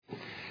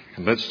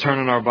And let's turn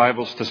in our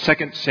Bibles to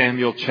 2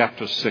 Samuel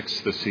chapter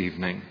 6 this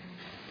evening.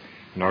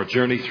 In our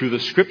journey through the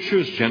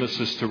Scriptures,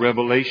 Genesis to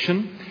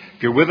Revelation.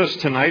 If you're with us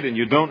tonight and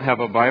you don't have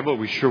a Bible,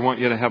 we sure want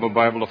you to have a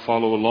Bible to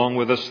follow along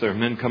with us. There are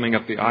men coming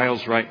up the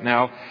aisles right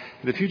now.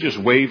 And if you just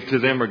wave to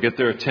them or get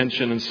their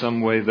attention in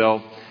some way,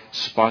 they'll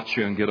spot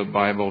you and get a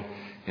Bible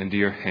into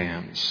your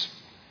hands.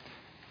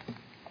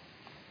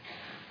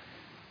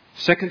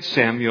 2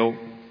 Samuel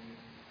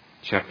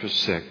chapter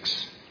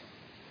 6.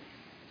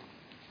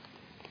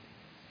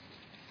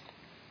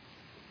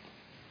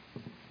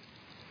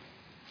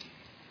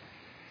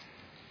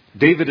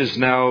 David is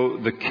now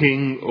the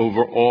king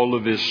over all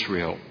of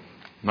Israel,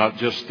 not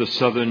just the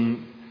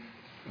southern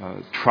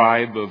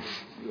tribe of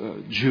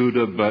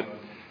Judah, but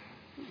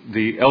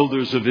the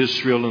elders of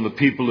Israel and the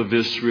people of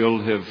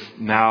Israel have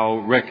now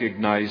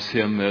recognized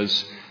him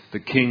as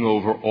the king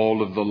over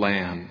all of the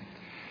land.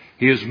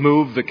 He has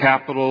moved the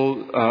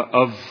capital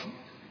of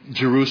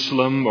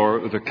Jerusalem,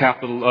 or the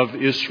capital of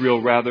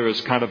Israel rather,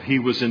 as kind of he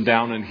was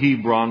down in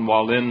Hebron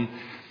while in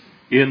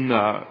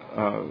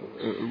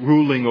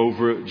ruling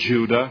over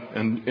Judah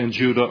and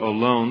Judah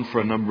alone for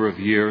a number of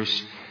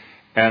years.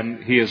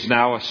 And he is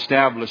now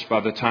established, by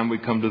the time we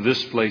come to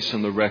this place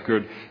in the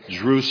record,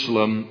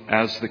 Jerusalem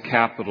as the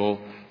capital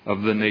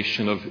of the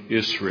nation of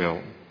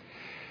Israel.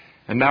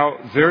 And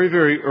now, very,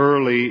 very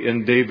early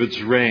in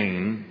David's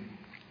reign,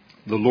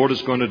 the Lord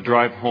is going to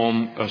drive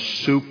home a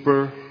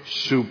super,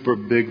 super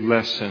big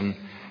lesson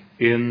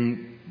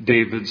in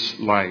David's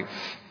life.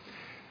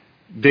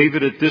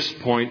 David at this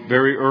point,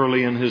 very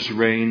early in his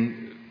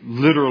reign,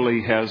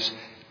 literally has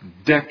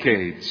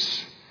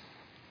decades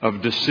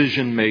of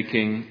decision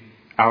making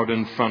out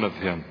in front of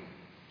him.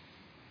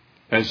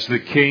 As the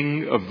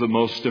king of the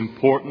most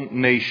important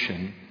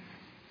nation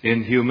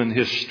in human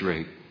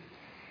history.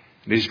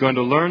 And he's going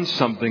to learn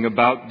something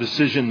about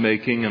decision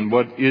making and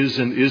what is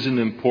and isn't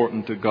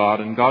important to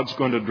God. And God's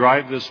going to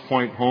drive this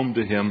point home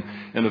to him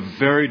in a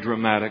very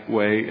dramatic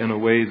way, in a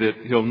way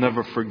that he'll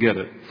never forget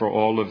it for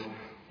all of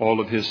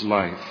his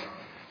life.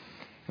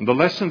 And the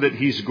lesson that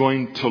he's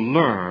going to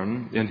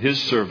learn in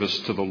his service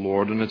to the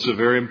Lord, and it's a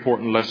very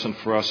important lesson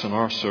for us in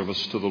our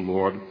service to the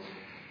Lord,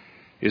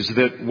 is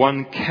that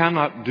one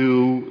cannot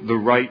do the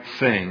right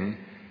thing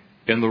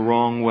in the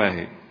wrong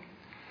way.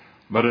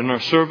 But in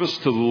our service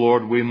to the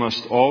Lord, we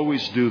must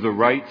always do the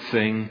right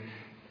thing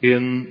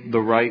in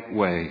the right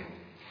way.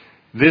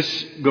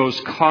 This goes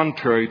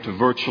contrary to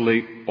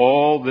virtually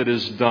all that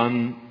is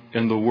done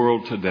in the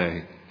world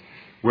today,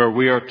 where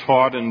we are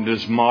taught and it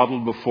is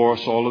modeled before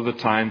us all of the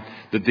time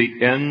that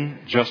the end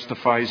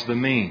justifies the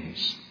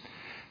means.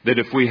 That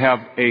if we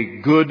have a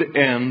good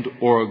end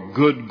or a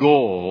good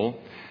goal,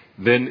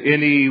 then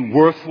any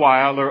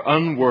worthwhile or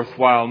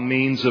unworthwhile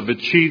means of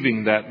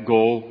achieving that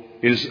goal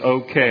is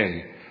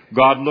okay.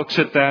 God looks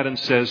at that and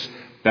says,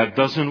 that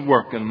doesn't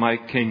work in my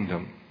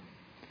kingdom.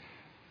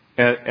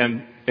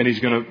 And he's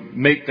going to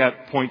make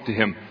that point to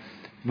him.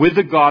 With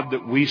the God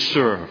that we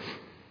serve,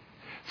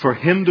 for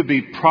him to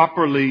be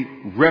properly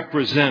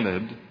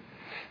represented,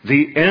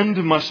 the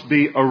end must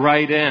be a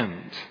right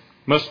end,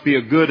 must be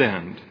a good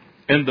end.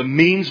 And the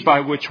means by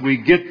which we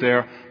get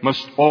there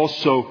must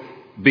also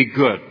be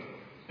good.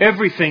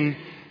 Everything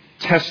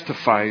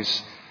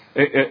testifies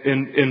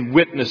and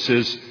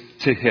witnesses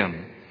to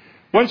him.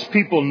 Once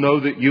people know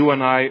that you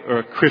and I are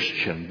a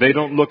Christian, they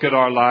don't look at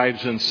our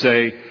lives and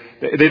say,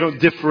 they don't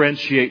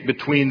differentiate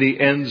between the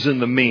ends and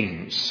the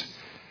means.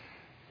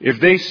 If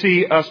they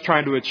see us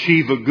trying to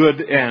achieve a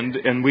good end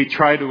and we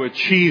try to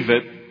achieve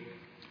it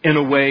in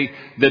a way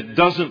that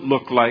doesn't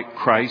look like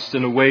Christ,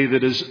 in a way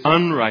that is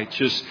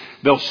unrighteous,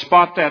 they'll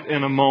spot that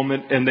in a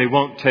moment and they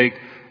won't take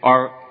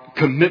our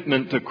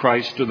commitment to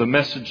Christ or the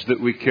message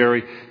that we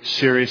carry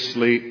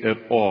seriously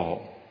at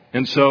all.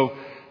 And so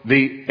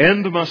the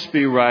end must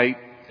be right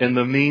and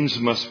the means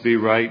must be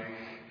right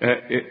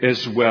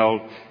as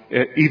well.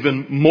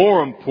 Even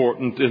more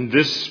important in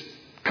this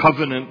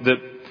covenant that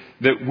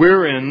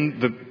we're in,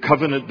 the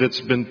covenant that's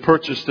been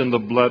purchased in the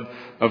blood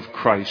of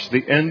Christ.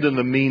 The end and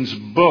the means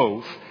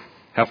both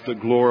have to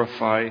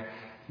glorify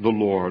the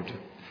Lord.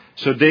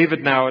 So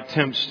David now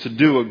attempts to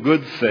do a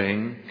good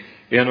thing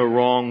in a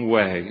wrong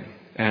way.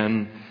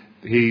 And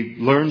he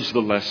learns the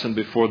lesson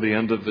before the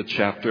end of the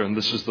chapter, and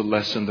this is the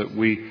lesson that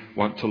we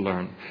want to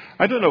learn.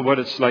 I don't know what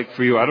it's like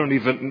for you. I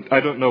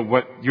don't know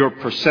what your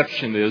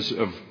perception is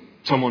of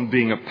someone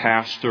being a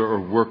pastor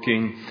or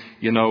working,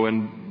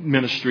 in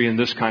ministry in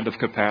this kind of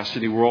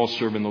capacity. We're all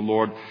serving the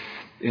Lord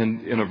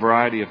in a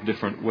variety of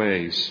different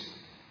ways.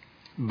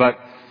 But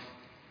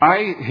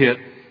I hit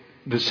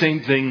the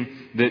same thing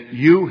that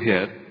you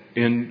hit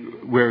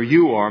in where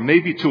you are,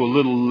 maybe to a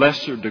little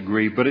lesser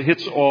degree, but it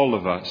hits all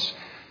of us.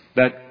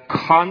 That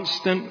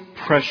constant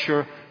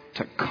pressure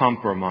to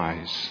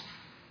compromise,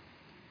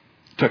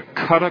 to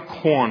cut a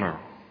corner.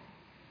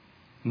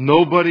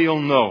 Nobody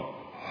will know.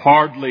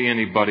 Hardly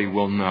anybody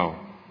will know.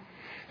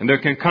 And there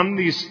can come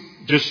these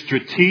just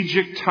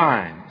strategic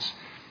times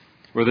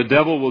where the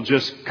devil will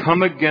just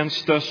come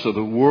against us, or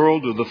the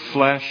world or the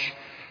flesh,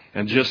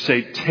 and just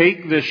say,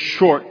 take this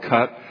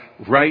shortcut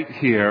right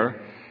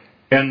here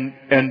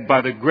And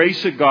by the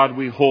grace of God,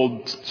 we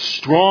hold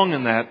strong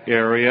in that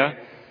area,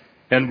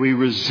 and we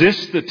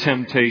resist the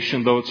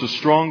temptation, though it's a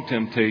strong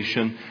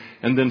temptation.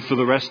 And then for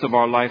the rest of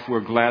our life,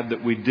 we're glad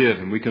that we did.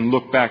 And we can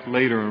look back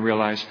later and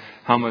realize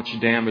how much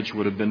damage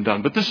would have been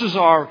done. But this is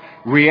our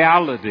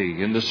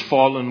reality in this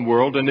fallen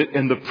world,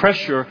 and the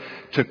pressure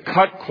to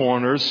cut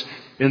corners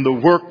in the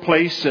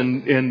workplace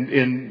and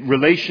in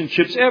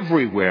relationships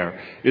everywhere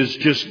is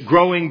just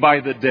growing by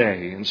the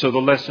day. And so the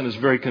lesson is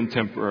very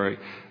contemporary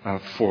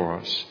for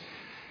us.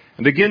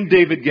 And again,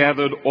 David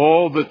gathered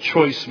all the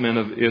choice men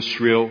of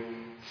Israel,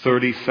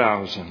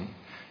 30,000.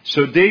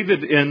 So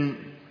David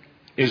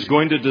is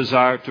going to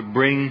desire to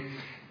bring,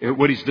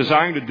 what he's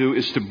desiring to do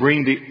is to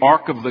bring the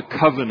Ark of the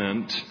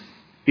Covenant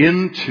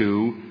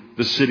into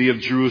the city of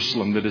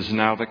Jerusalem that is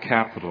now the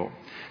capital.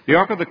 The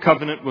Ark of the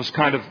Covenant was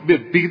kind of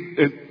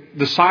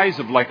the size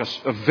of like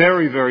a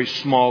very, very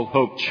small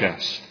hope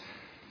chest.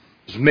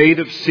 It was made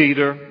of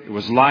cedar. It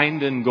was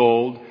lined in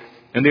gold.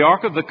 And the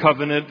Ark of the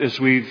Covenant, as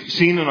we've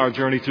seen in our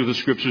journey through the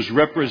Scriptures,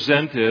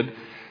 represented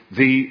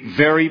the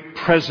very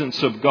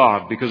presence of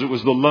God, because it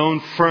was the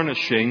lone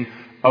furnishing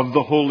of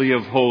the Holy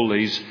of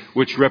Holies,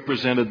 which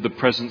represented the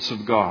presence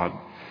of God.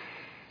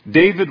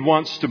 David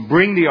wants to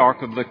bring the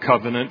Ark of the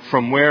Covenant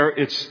from where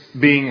it's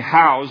being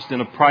housed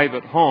in a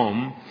private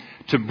home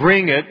to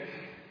bring it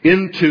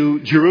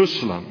into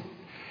Jerusalem.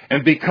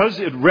 And because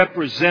it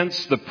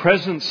represents the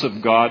presence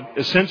of God,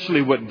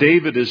 essentially what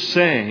David is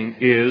saying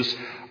is,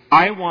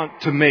 I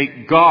want to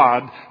make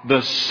God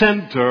the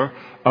center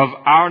of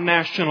our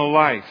national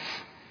life.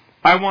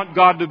 I want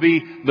God to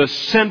be the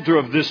center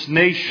of this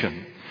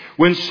nation.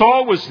 When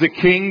Saul was the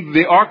king,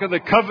 the Ark of the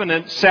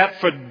Covenant sat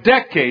for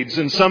decades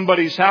in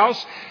somebody's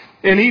house,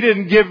 and he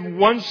didn't give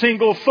one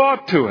single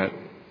thought to it.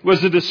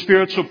 Was it a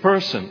spiritual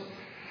person?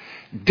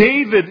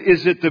 David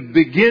is at the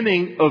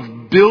beginning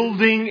of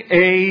building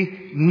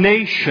a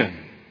nation.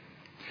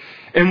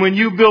 And when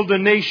you build a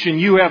nation,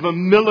 you have a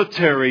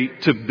military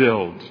to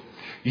build.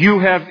 You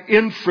have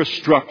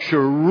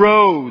infrastructure,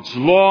 roads,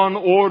 law and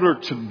order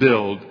to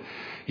build.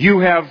 You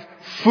have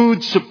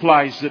food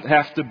supplies that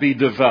have to be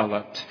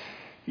developed.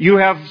 You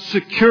have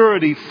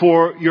security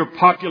for your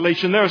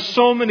population. There are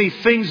so many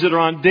things that are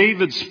on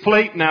David's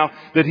plate now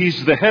that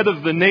he's the head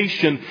of the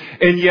nation.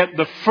 And yet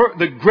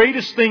the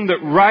greatest thing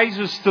that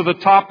rises to the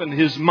top in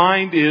his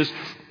mind is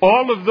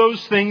all of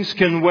those things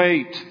can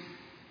wait.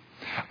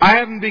 I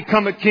haven't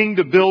become a king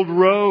to build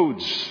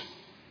roads.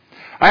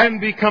 I haven't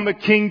become a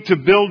king to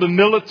build a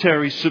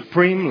military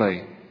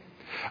supremely.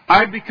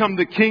 I've become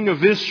the king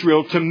of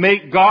Israel to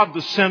make God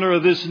the center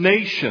of this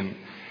nation.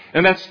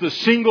 And that's the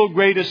single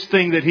greatest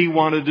thing that he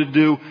wanted to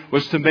do,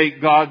 was to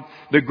make God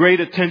the great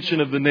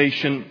attention of the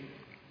nation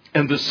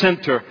and the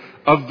center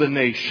of the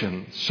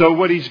nation. So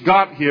what he's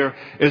got here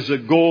is a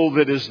goal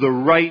that is the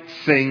right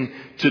thing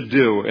to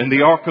do. And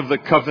the Ark of the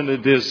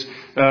Covenant has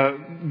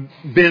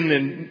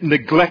been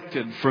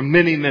neglected for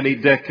many, many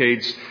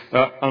decades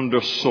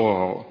under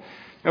Saul.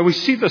 And we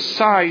see the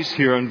size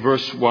here in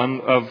verse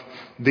 1 of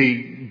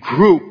the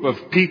group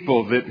of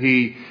people that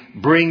he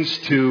brings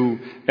to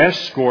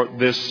escort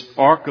this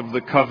Ark of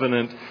the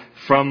Covenant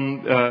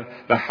from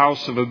the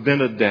house of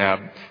Abinadab.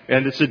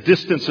 And it's a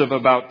distance of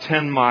about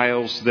 10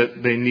 miles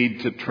that they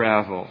need to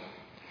travel.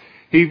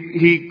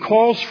 He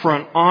calls for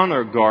an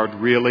honor guard,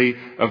 really,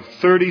 of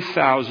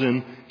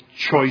 30,000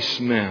 choice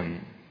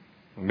men.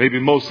 Maybe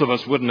most of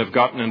us wouldn't have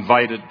gotten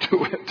invited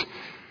to it.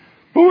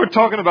 But we're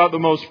talking about the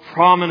most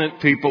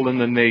prominent people in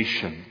the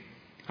nation.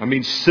 I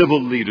mean,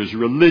 civil leaders,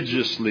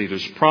 religious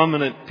leaders,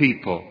 prominent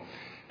people.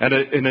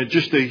 And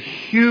just a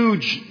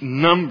huge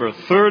number,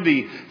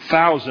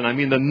 30,000. I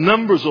mean, the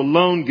numbers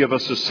alone give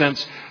us a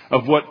sense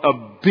of what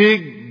a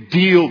big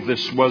deal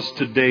this was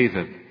to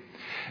David.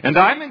 And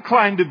I'm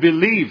inclined to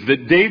believe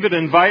that David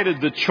invited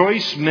the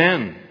choice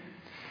men,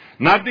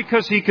 not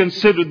because he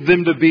considered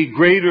them to be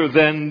greater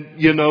than,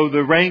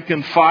 the rank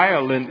and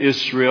file in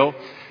Israel,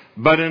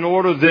 but in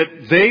order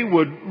that they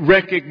would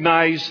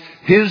recognize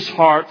his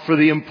heart for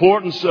the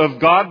importance of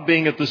God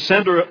being at the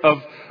center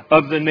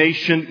of the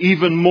nation,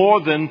 even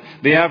more than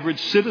the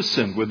average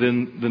citizen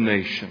within the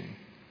nation.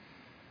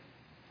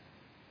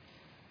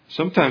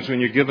 Sometimes when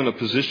you're given a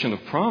position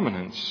of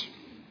prominence,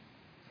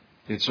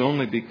 it's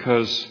only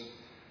because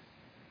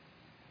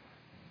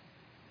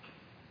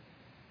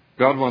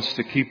God wants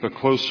to keep a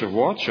closer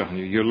watch on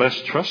you. You're less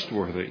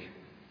trustworthy.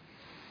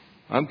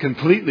 I'm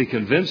completely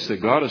convinced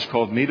that God has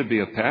called me to be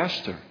a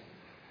pastor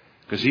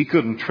because He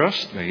couldn't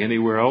trust me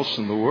anywhere else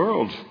in the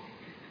world.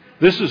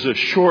 This is a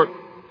short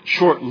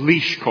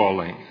leash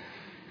calling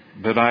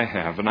that I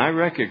have, and I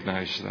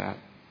recognize that.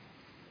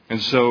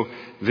 And so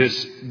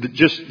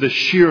just the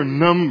sheer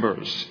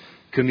numbers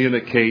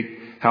communicate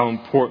how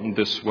important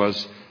this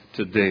was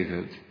to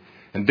David.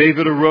 And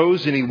David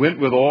arose and he went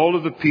with all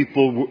of the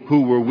people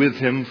who were with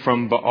him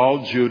from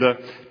Baal Judah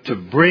to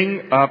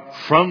bring up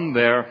from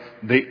there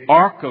the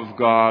Ark of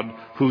God,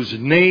 whose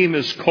name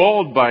is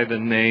called by the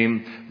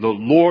name, the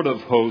Lord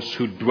of hosts,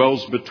 who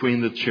dwells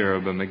between the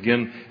cherubim.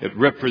 Again, it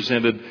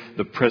represented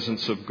the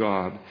presence of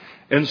God.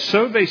 And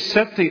so they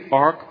set the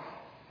Ark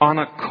on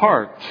a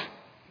cart.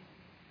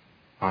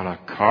 On a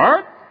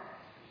cart?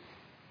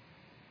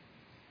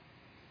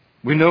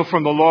 We know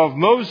from the law of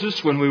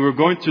Moses, when we were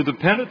going through the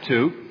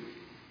Pentateuch,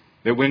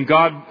 that when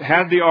God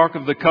had the Ark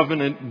of the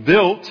Covenant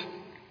built,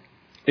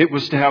 it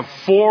was to have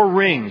 4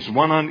 rings,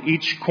 one on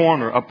each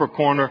corner, upper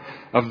corner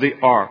of the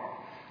Ark,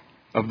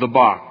 of the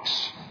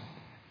box.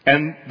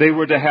 And they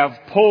were to have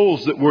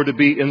poles that were to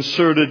be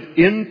inserted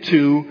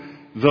into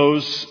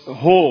those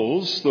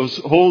holes, those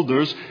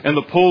holders, and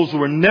the poles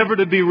were never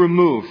to be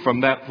removed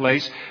from that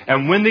place.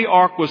 And when the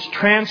Ark was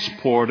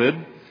transported,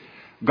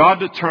 God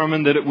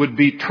determined that it would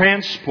be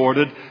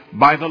transported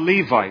by the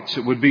Levites.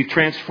 It would be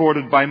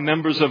transported by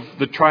members of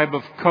the tribe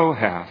of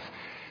Kohath.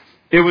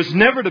 It was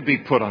never to be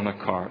put on a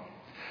cart.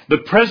 The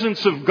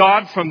presence of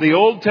God from the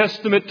Old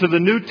Testament to the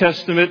New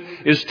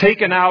Testament is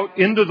taken out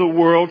into the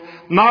world,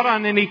 not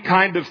on any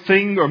kind of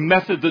thing or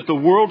method that the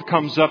world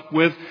comes up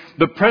with.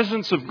 The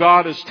presence of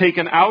God is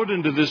taken out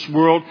into this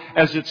world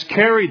as it's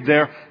carried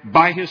there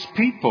by His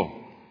people.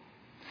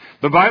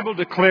 The Bible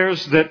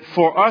declares that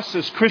for us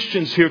as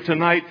Christians here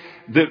tonight,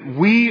 that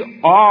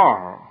we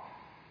are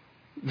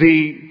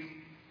the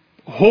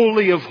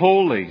Holy of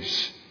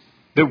Holies,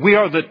 that we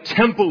are the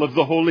temple of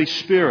the Holy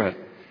Spirit.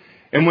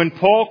 And when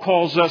Paul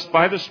calls us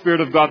by the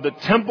Spirit of God the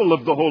temple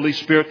of the Holy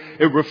Spirit,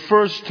 it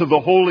refers to the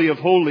Holy of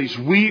Holies.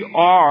 We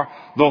are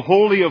the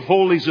Holy of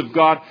Holies of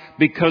God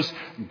because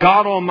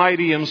God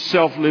Almighty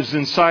Himself lives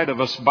inside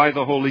of us by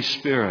the Holy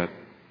Spirit.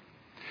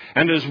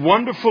 And as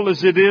wonderful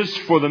as it is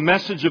for the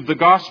message of the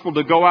gospel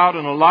to go out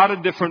in a lot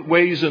of different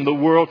ways in the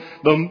world,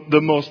 the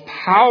most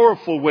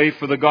powerful way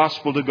for the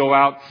gospel to go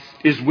out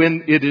is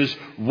when it is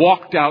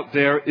walked out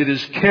there, it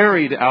is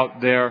carried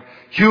out there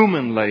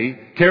humanly,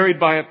 carried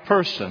by a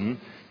person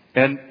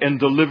and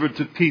delivered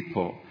to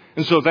people.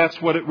 And so that's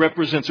what it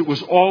represents. It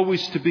was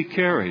always to be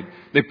carried.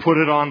 They put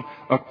it on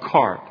a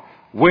cart.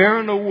 Where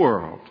in the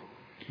world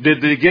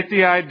did they get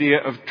the idea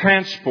of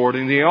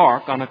transporting the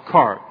ark on a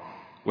cart?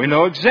 We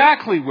know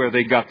exactly where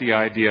they got the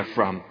idea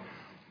from.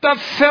 The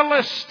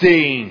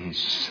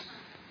Philistines.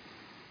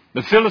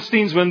 The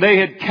Philistines, when they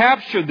had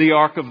captured the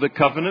Ark of the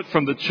Covenant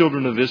from the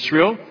children of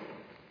Israel,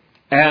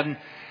 and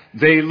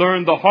they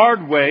learned the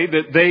hard way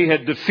that they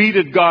had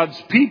defeated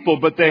God's people,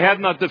 but they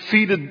had not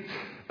defeated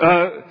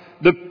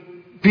the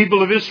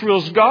people of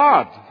Israel's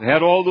God. They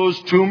had all those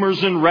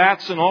tumors and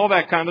rats and all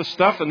that kind of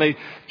stuff, and they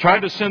tried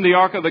to send the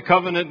Ark of the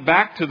Covenant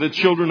back to the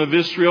children of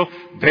Israel.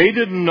 They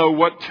didn't know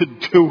what to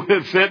do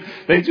with it.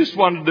 They just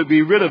wanted to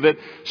be rid of it.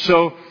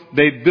 So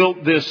they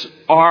built this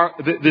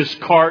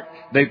cart.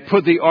 They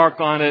put the ark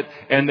on it,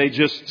 and they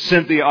just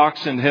sent the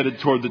oxen headed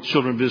toward the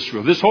children of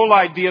Israel. This whole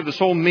idea, this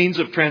whole means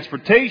of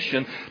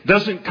transportation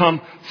doesn't come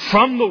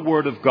from the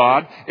Word of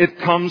God. It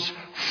comes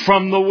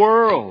from the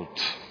world.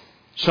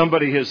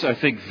 Somebody has, I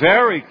think,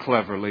 very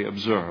cleverly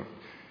observed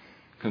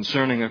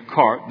concerning a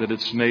cart that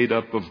it's made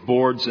up of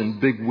boards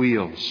and big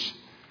wheels.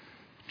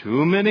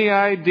 Too many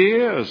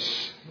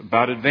ideas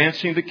about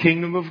advancing the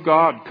kingdom of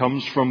God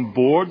comes from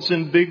boards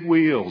and big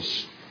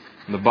wheels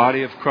in the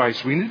body of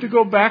Christ. We need to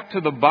go back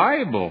to the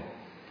Bible.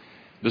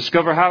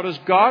 Discover how does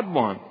God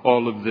want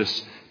all of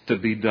this to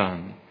be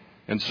done.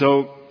 And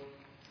so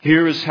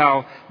here is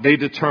how they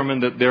determine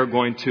that they're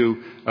going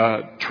to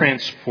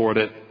transport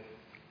it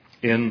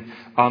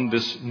on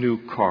this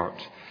new cart.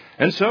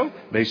 And so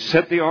they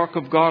set the ark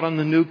of God on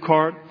the new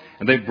cart,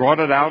 and they brought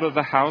it out of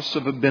the house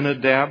of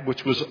Abinadab,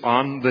 which was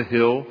on the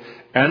hill.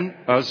 And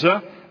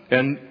Uzzah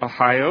and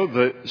Ahio,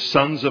 the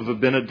sons of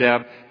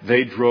Abinadab,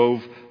 they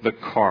drove the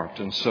cart.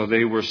 And so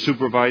they were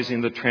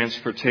supervising the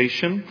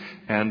transportation,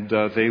 and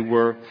they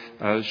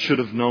should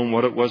have known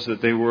what it was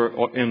that they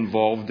were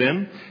involved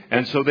in.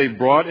 And so they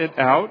brought it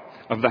out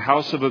of the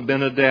house of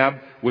Abinadab,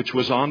 which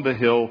was on the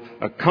hill,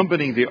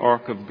 accompanying the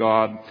ark of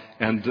God.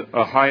 And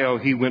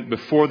Ahio, he went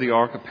before the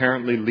ark,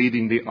 apparently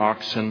leading the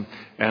oxen.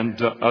 And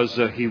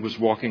Uzzah, he was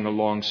walking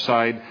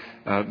alongside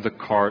the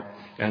cart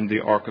and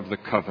the ark of the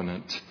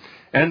covenant.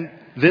 And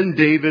then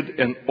David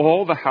and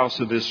all the house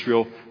of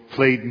Israel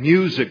played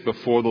music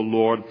before the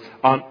Lord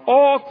on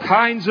all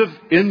kinds of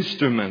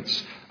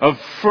instruments, of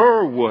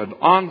fir wood,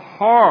 on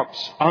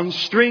harps, on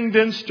stringed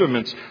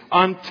instruments,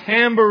 on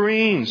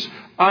tambourines,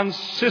 on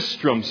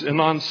sistrums, and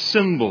on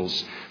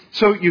cymbals.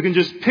 So you can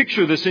just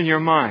picture this in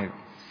your mind.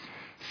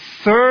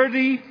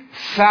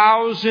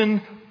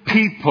 30,000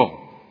 people.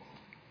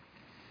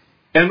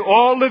 And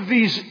all of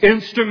these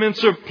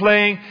instruments are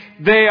playing.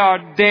 They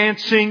are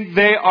dancing.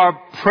 They are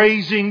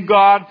praising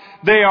God.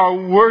 They are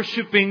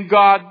worshiping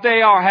God.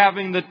 They are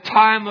having the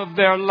time of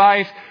their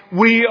life.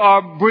 We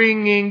are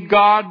bringing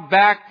God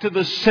back to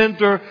the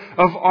center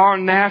of our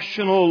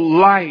national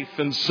life.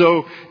 And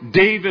so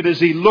David,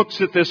 as he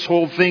looks at this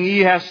whole thing,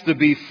 he has to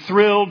be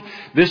thrilled.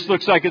 This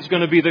looks like it's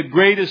going to be the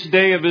greatest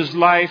day of his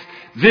life.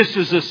 This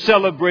is a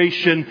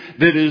celebration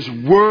that is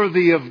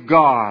worthy of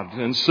God.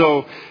 And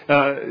so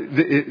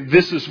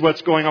this is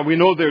what's going on. We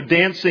know their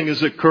dancing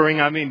is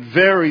occurring. I mean,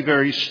 very,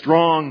 very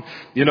strong,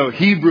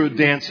 Hebrew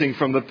dancing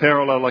from the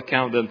parallel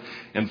account.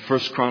 in 1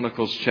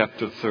 Chronicles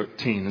chapter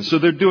 13. And so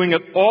they're doing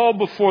it all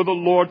before the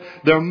Lord.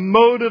 Their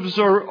motives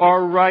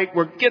are right.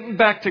 We're getting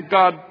back to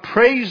God.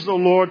 Praise the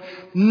Lord.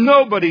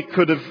 Nobody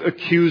could have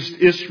accused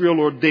Israel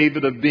or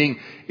David of being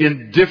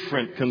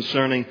indifferent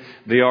concerning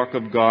the ark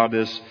of God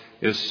as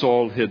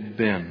Saul had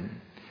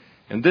been.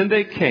 And then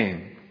they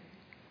came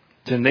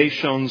to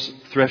Nashon's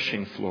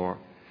threshing floor.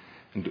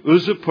 And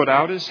Uzzah put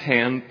out his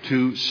hand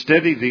to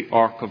steady the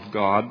ark of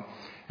God,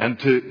 and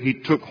he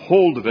took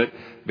hold of it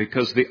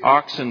because the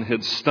oxen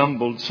had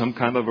stumbled, some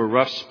kind of a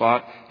rough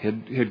spot,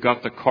 had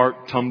got the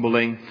cart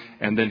tumbling,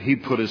 and then he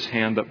put his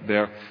hand up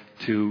there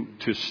to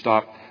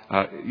stop,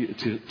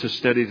 to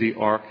steady the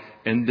ark.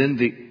 And then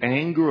the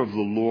anger of the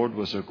Lord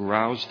was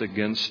aroused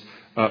against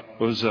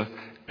Uzzah,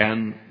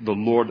 and the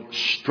Lord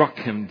struck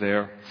him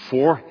there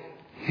for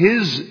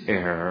his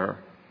error,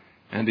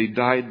 and he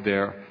died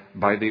there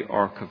by the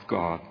ark of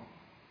God.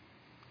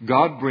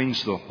 God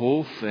brings the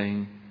whole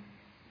thing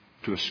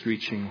to a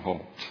screeching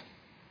halt.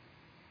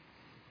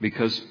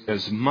 Because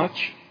as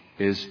much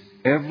as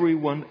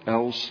everyone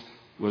else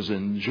was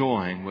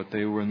enjoying what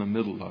they were in the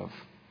middle of,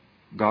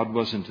 God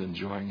wasn't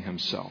enjoying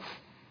himself.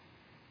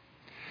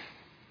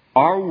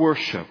 Our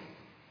worship,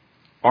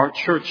 our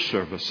church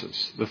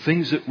services, the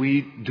things that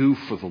we do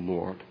for the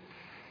Lord,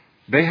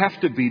 they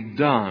have to be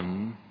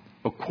done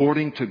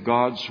according to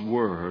God's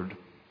Word,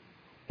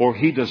 or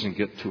He doesn't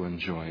get to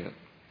enjoy it.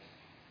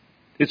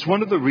 It's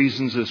one of the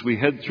reasons as we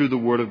head through the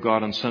Word of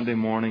God on Sunday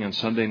morning and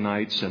Sunday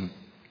nights and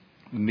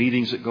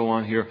meetings that go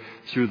on here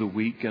through the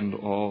week and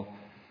all,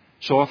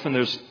 so often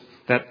there's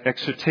that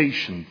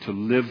exhortation to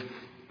live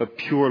a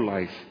pure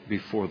life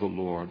before the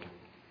Lord.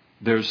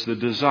 There's the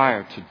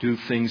desire to do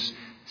things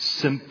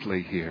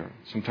simply here.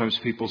 Sometimes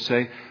people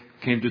say,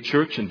 came to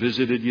church and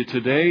visited you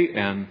today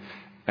and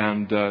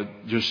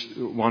just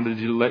wanted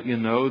to let you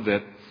know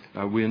that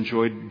we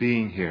enjoyed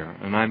being here.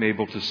 And I'm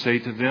able to say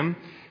to them,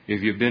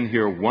 if you've been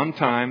here one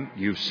time,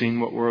 you've seen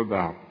what we're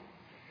about.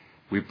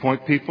 We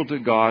point people to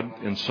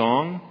God in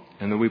song,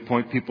 and then we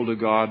point people to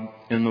God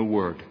in the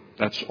Word.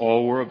 That's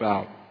all we're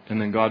about.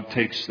 And then God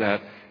takes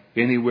that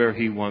anywhere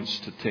He wants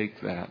to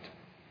take that.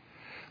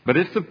 But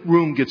if the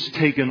room gets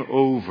taken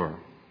over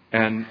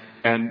and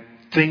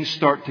things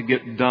start to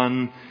get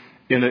done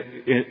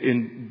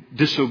in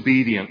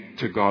disobedient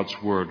to God's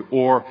Word,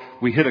 or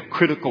we hit a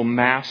critical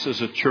mass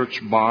as a church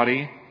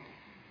body,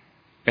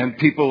 and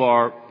people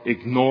are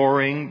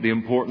ignoring the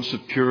importance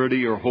of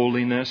purity or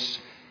holiness,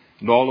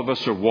 and all of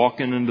us are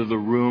walking into the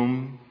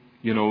room,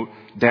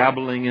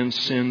 dabbling in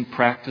sin,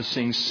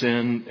 practicing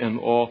sin and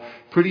all,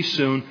 pretty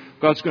soon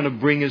God's going to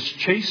bring His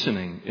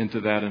chastening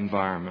into that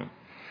environment.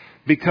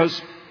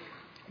 Because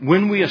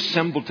when we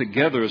assemble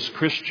together as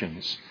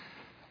Christians,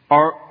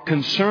 our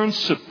concern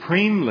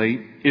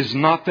supremely is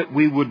not that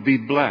we would be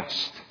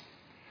blessed,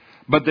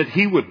 but that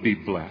He would be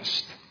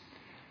blessed.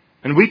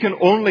 And we can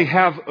only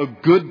have a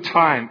good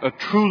time, a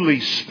truly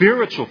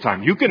spiritual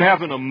time. You can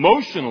have an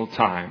emotional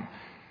time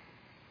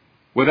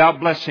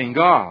without blessing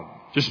God,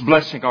 just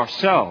blessing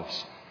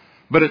ourselves.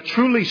 But a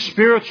truly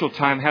spiritual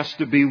time has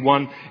to be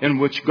one in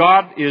which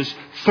God is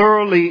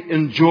thoroughly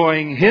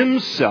enjoying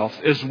Himself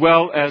as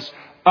well as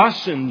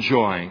us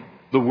enjoying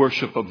the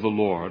worship of the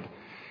Lord.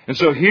 And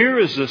so here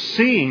is a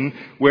scene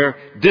where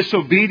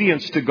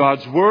disobedience to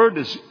God's Word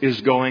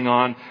is going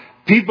on.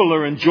 People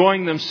are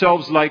enjoying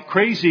themselves like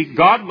crazy.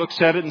 God looks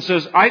at it and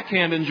says, I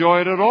can't enjoy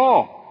it at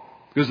all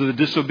because of the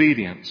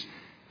disobedience.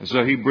 And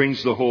so He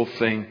brings the whole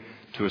thing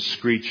to a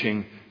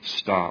screeching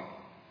stop.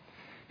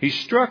 He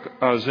struck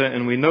Uzzah,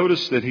 and we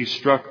notice that He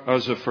struck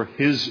Uzzah for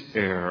his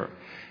error.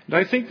 And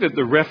I think that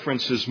the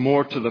reference is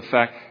more to the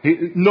fact,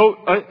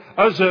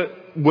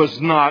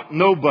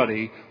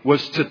 nobody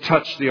was to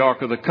touch the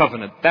Ark of the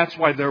Covenant. That's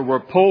why there were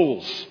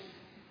poles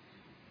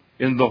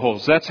in the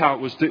holes. That's how it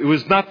was. It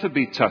was not to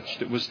be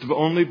touched. It was to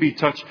only be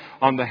touched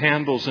on the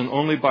handles and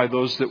only by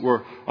those that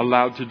were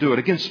allowed to do it.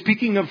 Again,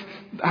 speaking of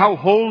how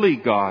holy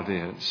God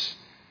is.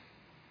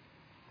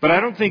 But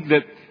I don't think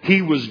that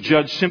He was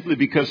judged simply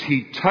because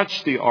He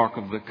touched the Ark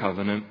of the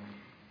Covenant.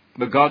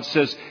 But God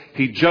says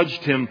He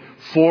judged him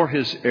for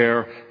his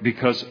error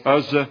because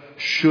Uzzah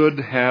should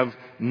have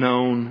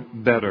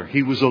known better.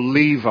 He was a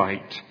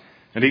Levite,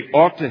 and he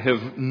ought to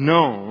have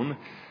known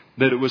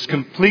that it was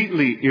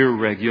completely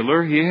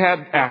irregular. He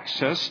had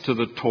access to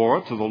the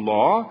Torah, to the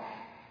law.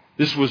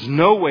 This was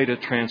no way to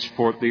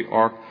transport the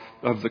Ark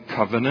of the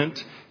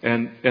Covenant,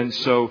 and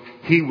so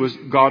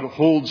God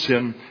holds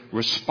him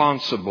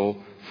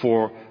responsible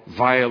for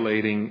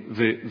violating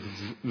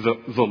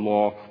the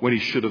law when he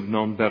should have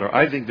known better.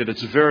 I think that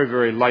it's very,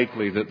 very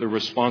likely that the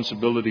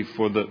responsibility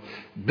for the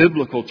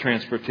biblical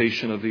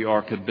transportation of the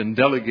ark had been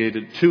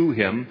delegated to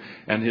him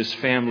and his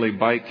family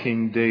by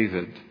King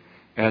David.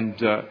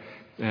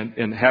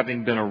 And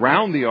having been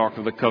around the Ark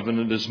of the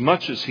Covenant as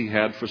much as he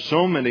had for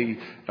so many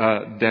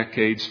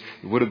decades,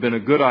 it would have been a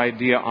good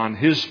idea on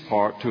his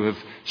part to have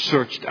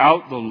searched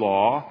out the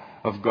law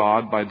of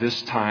God by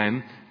this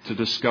time to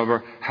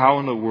discover how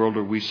in the world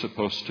are we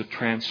supposed to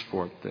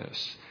transport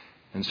this.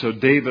 And so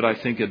David, I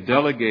think, had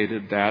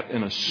delegated that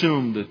and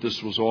assumed that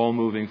this was all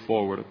moving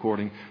forward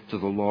according to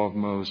the law of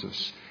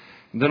Moses.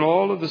 And then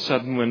all of a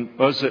sudden, when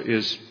Uzzah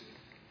is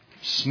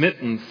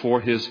smitten for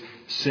his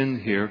sin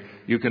here,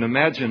 you can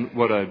imagine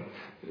what a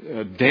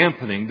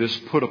dampening this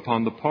put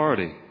upon the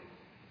party.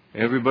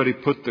 Everybody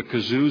put the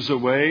kazoos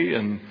away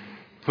and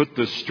put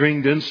the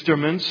stringed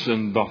instruments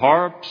and the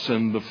harps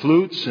and the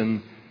flutes.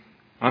 And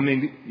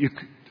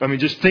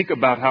just think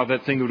about how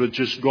that thing would have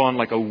just gone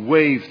like a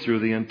wave through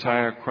the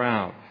entire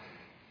crowd.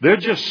 They're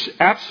just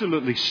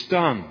absolutely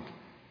stunned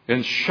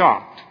and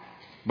shocked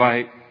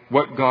by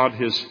what God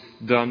has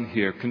done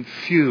here,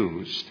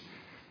 confused.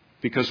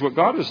 Because what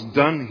God has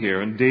done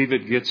here, and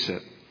David gets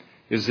it,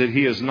 is that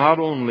he has not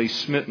only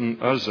smitten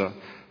Uzzah,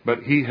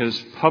 but he has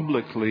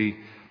publicly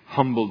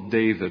humbled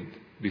David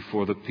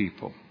before the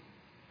people.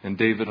 And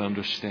David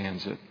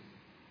understands it.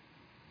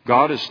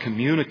 God is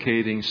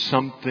communicating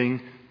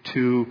something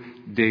to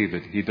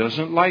David. He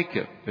doesn't like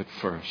it at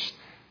first,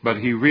 but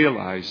he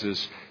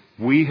realizes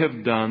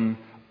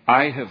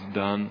I have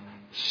done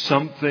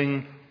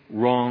something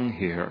wrong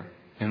here,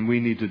 and we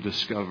need to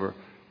discover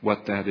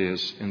what that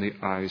is in the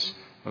eyes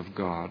of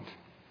God.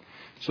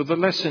 So the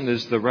lesson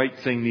is the right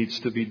thing needs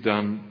to be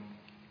done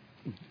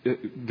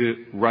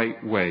the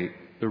right way.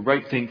 The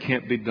right thing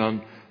can't be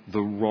done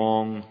the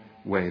wrong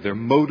way. Their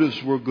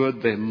motives were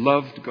good. They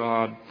loved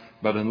God.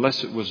 But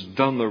unless it was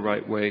done the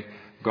right way,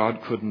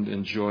 God couldn't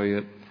enjoy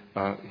it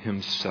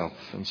himself.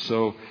 And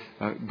so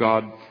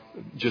God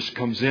just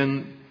comes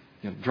in,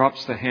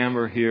 drops the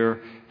hammer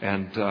here,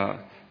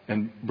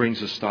 and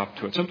brings a stop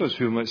to it. Sometimes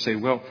people might say,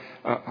 well,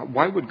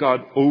 why would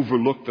God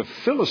overlook the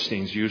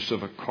Philistines' use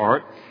of a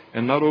cart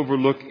and not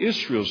overlook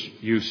Israel's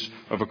use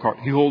of a cart?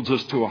 He holds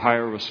us to a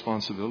higher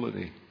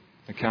responsibility,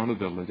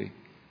 accountability.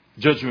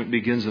 Judgment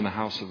begins in the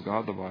house of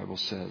God, the Bible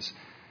says.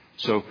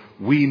 So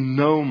we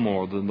know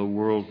more than the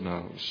world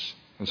knows.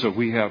 And so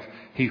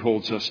He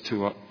holds us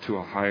to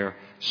a higher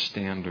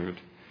standard.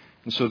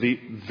 And so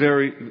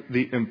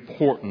the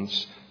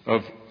importance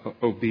of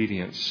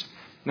obedience.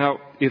 Now,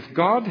 if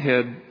God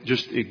had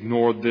just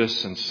ignored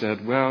this and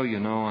said, well,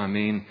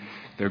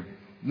 at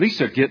least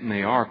they're getting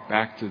the ark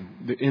back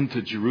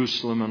into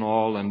Jerusalem and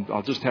all, and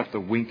I'll just have to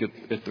wink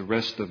at the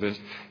rest of it.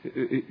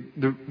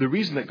 The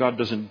reason that God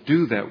doesn't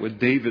do that with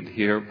David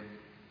here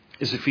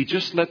is if he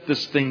just let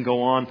this thing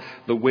go on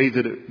the way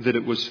that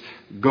it was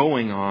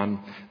going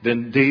on,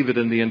 then David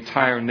and the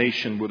entire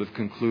nation would have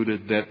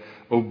concluded that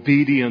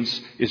obedience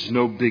is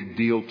no big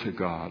deal to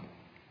God.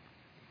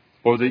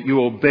 Or that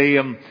you obey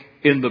Him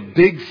in the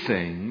big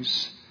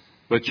things,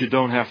 but you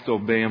don't have to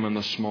obey Him in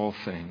the small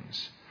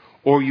things.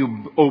 Or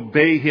you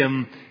obey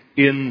Him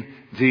in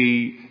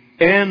the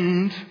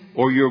end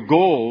or your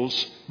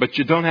goals, but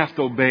you don't have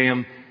to obey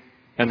Him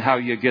and how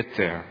you get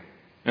there.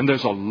 And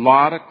there's a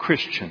lot of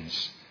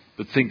Christians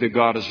that think that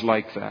God is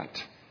like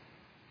that.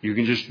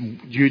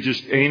 You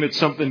just aim at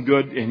something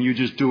good and you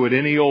just do it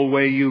any old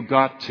way you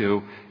got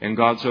to, and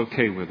God's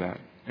okay with that.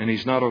 And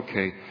He's not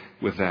okay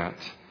with that.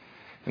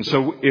 And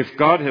so if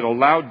God had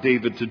allowed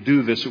David to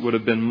do this, it would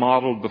have been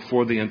modeled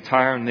before the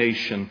entire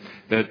nation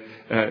that,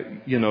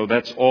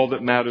 that's all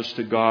that matters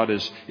to God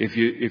is if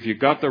you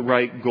got the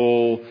right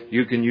goal,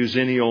 you can use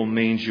any old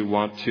means you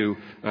want to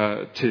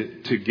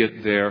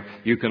get there.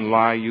 You can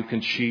lie, you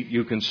can cheat,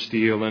 you can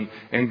steal,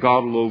 and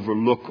God will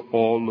overlook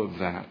all of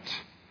that.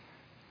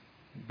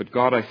 But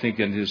God, I think,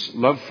 in His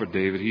love for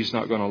David, He's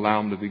not going to allow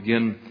him to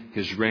begin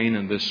his reign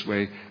in this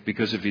way,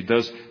 because if he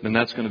does, then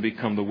that's going to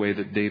become the way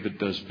that David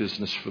does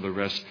business for the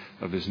rest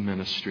of his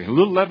ministry. A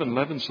little leaven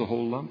leavens the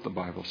whole lump, the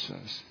Bible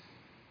says.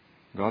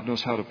 God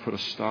knows how to put a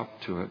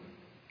stop to it.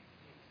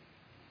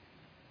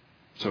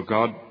 So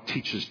God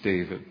teaches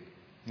David.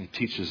 He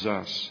teaches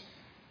us.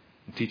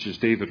 He teaches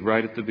David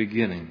right at the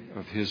beginning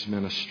of his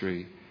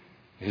ministry,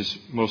 his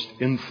most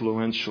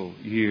influential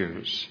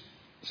years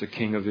as a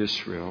king of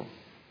Israel,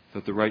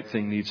 that the right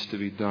thing needs to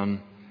be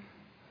done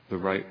the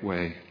right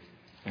way.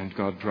 And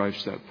God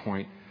drives that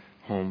point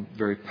home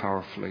very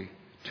powerfully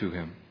to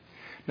him.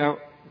 Now,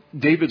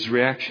 David's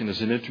reaction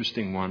is an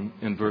interesting one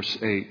in verse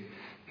 8.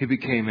 He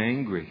became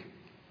angry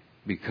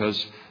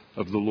because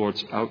of the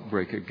Lord's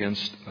outbreak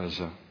against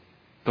Uzzah.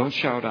 Don't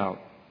shout out.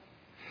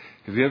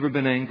 Have you ever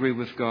been angry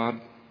with God?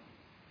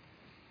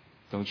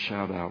 Don't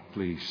shout out,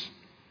 please.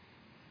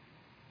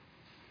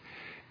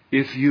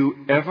 If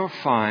you ever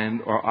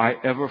find, or I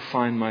ever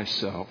find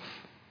myself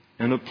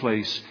in a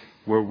place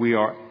where we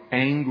are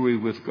angry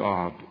with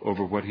God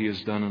over what He has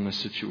done in a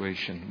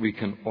situation, we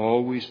can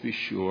always be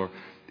sure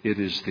it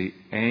is the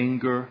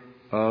anger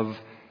of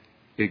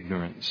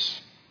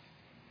ignorance.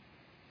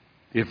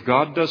 If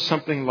God does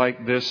something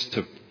like this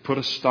to put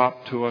a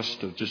stop to us,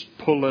 to just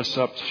pull us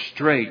up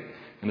straight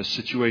in a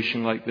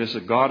situation like this,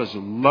 that God is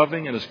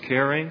loving and is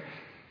caring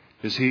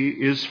as He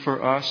is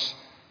for us,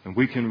 and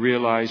we can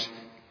realize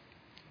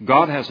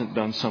God hasn't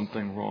done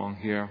something wrong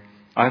here.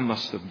 I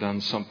must have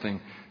done something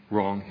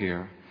wrong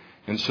here.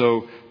 And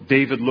so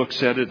David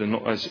looks at it, and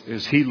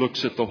as he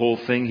looks at the whole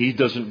thing, he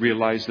doesn't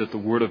realize that the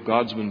Word of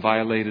God's been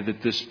violated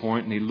at this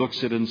point. And he looks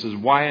at it and says,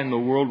 why in the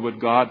world would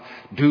God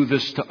do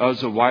this to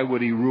us? Or why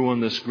would He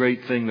ruin this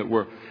great thing that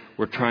we're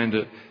trying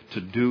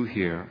to do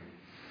here?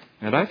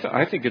 And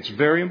I think it's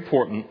very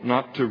important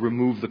not to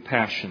remove the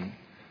passion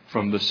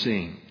from the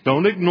scene.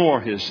 Don't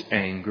ignore his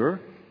anger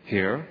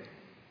here.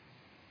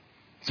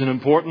 It's an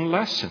important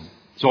lesson.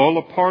 It's all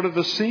a part of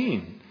the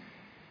scene.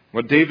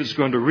 What David's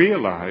going to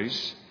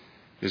realize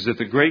is that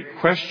the great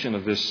question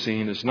of this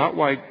scene is not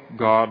why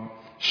God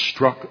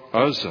struck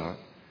Uzzah,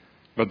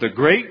 but the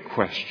great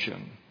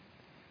question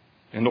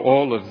in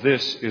all of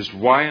this is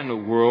why in the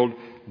world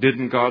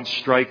didn't God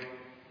strike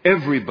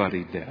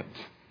everybody dead?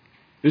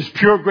 It's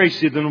pure grace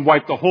He didn't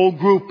wipe the whole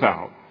group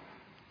out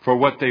for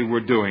what they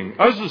were doing.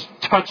 Uzzah's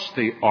touched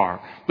the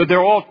ark, but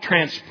they're all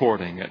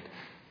transporting it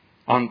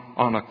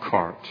on a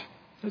cart.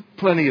 There's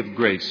plenty of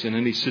grace in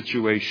any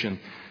situation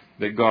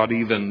that God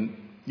even,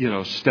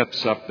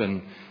 steps up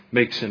and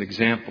makes an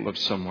example of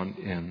someone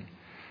in.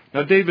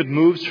 Now David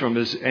moves from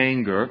his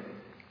anger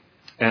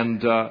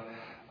and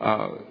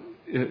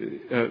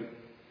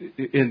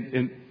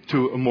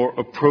into a more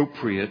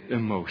appropriate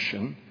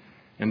emotion.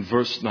 In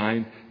verse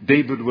 9,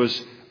 David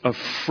was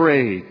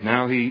afraid.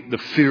 Now the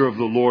fear of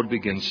the Lord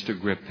begins to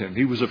grip him.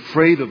 He was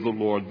afraid of the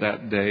Lord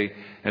that day,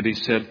 and he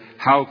said,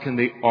 how can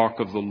the ark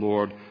of the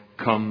Lord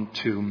come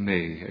to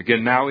me?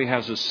 Again, now he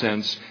has a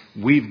sense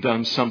we've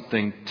done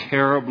something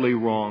terribly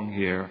wrong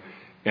here,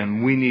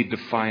 and we need to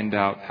find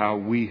out how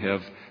we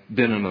have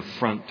been an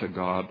affront to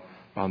God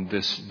on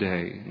this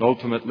day. And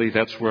ultimately,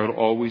 that's where it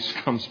always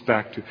comes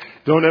back to.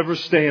 Don't ever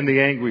stay in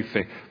the angry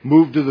phase.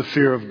 Move to the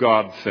fear of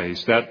God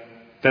phase.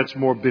 That's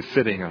more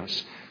befitting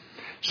us.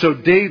 So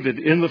David,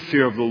 in the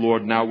fear of the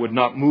Lord now, would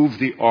not move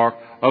the ark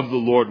of the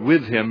Lord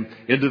with him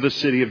into the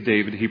city of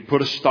David. He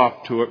put a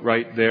stop to it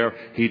right there.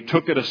 He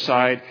took it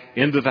aside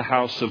into the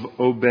house of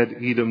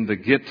Obed-Edom the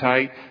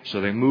Gittite.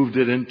 So they moved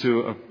it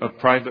into a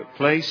private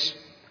place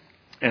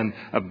and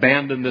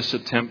abandoned this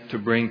attempt to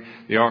bring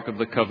the Ark of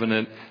the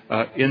Covenant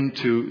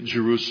into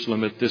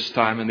Jerusalem at this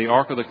time. And the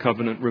Ark of the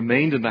Covenant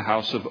remained in the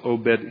house of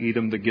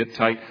Obed-Edom the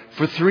Gittite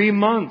for 3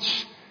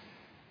 months.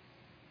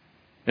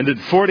 And in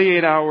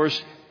 48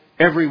 hours,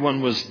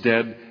 everyone was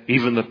dead,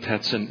 even the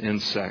pets and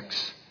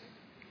insects.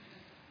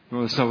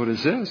 Well, that's not what it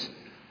says.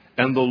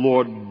 And the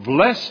Lord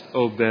blessed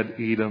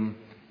Obed-Edom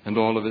and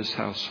all of his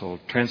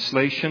household.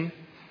 Translation,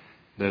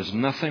 there's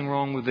nothing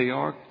wrong with the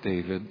ark,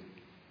 David.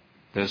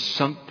 There's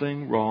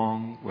something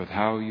wrong with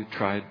how you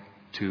tried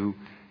to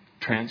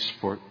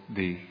transport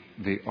the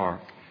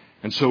ark.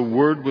 And so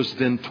word was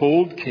then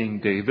told King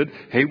David,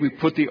 hey, we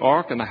put the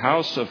ark in the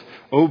house of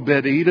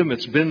Obed-Edom.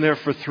 It's been there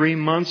for 3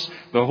 months.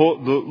 The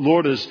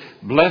Lord has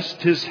blessed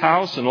his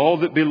house and all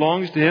that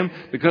belongs to him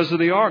because of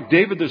the ark.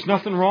 David, there's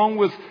nothing wrong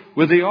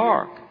with the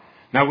ark.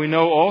 Now we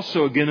know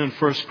also again in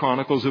 1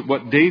 Chronicles that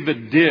what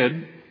David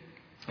did,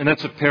 and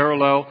that's a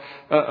parallel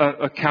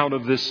account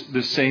of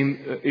this same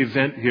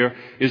event here,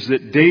 is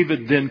that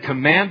David then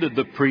commanded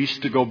the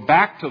priest to go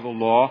back to the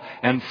law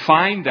and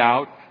find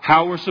out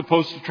how we're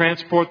supposed to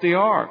transport the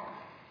ark.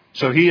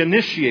 So he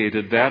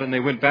initiated that, and they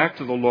went back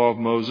to the law of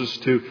Moses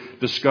to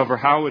discover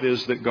how it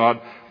is that God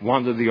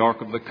wanted the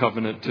Ark of the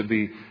Covenant to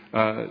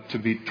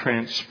be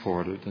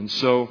transported. And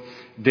so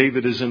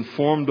David is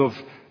informed of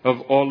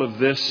all of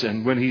this,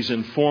 and when he's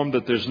informed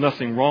that there's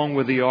nothing wrong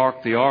with the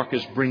ark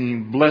is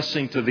bringing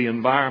blessing to the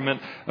environment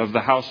of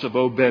the house of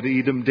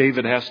Obed-Edom,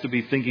 David has to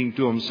be thinking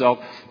to himself,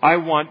 I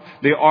want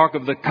the Ark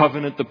of the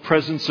Covenant, the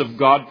presence of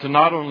God, to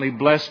not only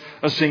bless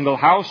a single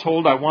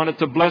household, I want it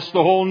to bless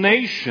the whole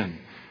nation.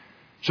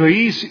 So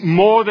he's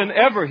more than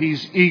ever,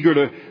 he's eager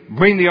to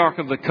bring the Ark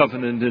of the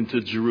Covenant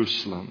into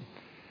Jerusalem.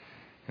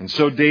 And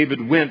so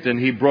David went and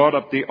he brought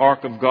up the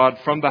Ark of God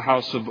from the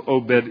house of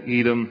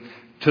Obed-Edom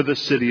to the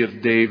city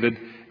of David,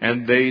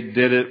 and they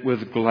did it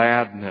with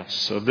gladness.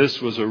 So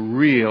this was a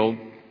real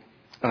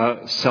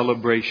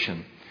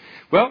celebration.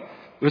 Well,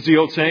 what's the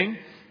old saying?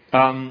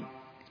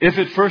 If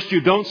at first you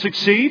don't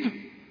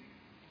succeed,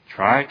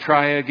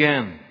 try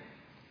again.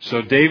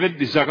 So David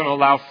is not going to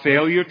allow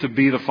failure to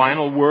be the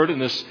final word in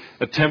this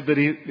attempt that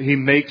he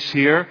makes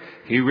here.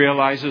 He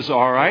realizes,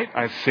 all right,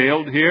 I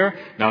failed here.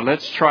 Now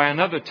let's try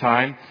another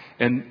time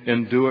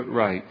and do it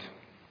right.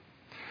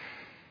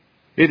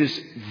 It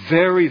is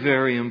very,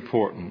 very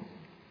important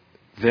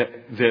that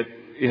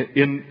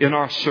in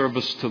our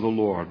service to the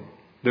Lord,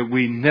 that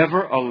we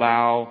never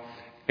allow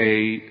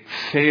a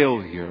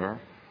failure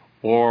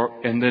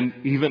and then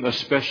even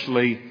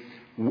especially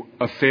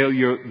a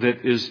failure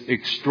that is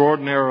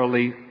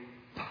extraordinarily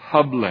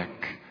public,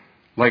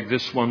 like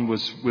this one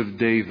was with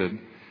David,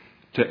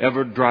 to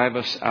ever drive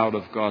us out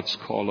of God's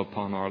call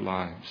upon our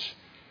lives.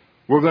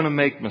 We're going to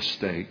make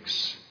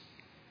mistakes,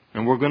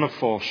 and we're going to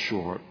fall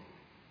short.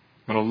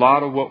 And a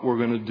lot of what we're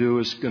going to do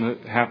is going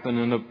to happen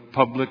in a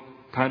public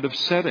kind of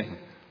setting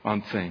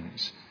on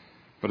things.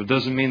 But it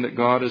doesn't mean that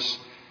God is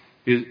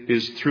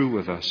is through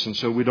with us. And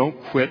so we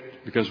don't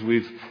quit because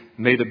we've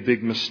made a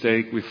big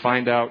mistake. We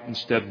find out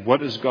instead, what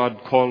does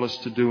God call us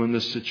to do in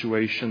this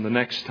situation the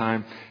next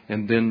time,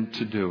 and then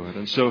to do it.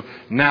 And so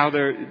now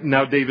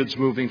David's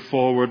moving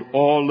forward.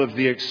 All of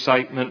the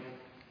excitement,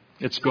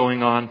 it's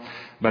going on.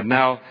 But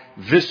now,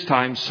 this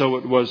time, so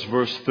it was,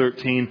 verse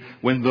 13,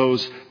 when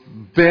those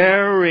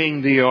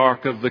bearing the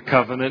Ark of the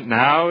Covenant,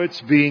 now it's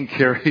being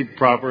carried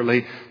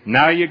properly.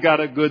 Now you got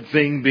a good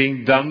thing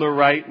being done the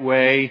right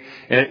way.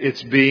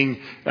 It's being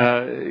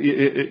done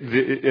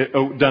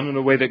in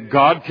a way that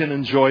God can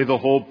enjoy the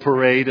whole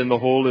parade and the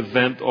whole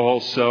event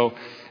also.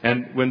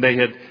 And when they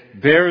had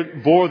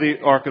bore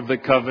the Ark of the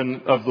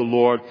Covenant of the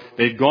Lord,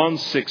 they'd gone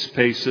 6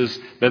 paces,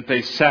 that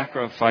they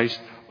sacrificed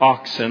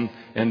oxen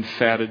and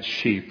fatted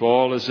sheep,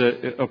 all as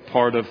a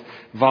part of,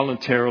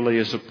 voluntarily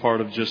as a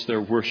part of just their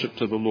worship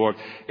to the Lord.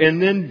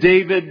 And then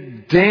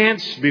David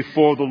danced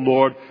before the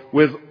Lord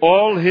with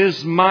all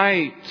his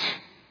might.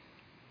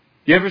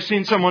 You ever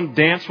seen someone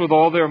dance with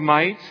all their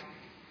might?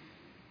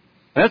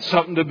 That's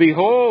something to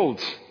behold.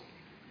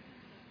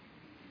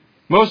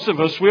 Most of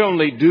us, we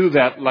only do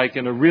that like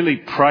in a really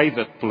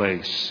private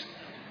place.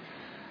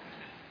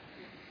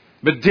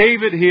 But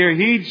David here,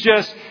 he's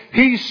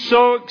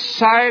so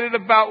excited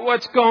about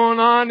what's going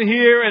on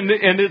here, and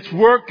it's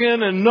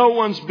working, and no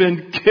one's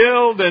been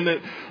killed, and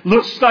it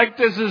looks like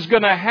this is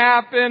going to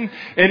happen.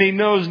 And he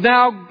knows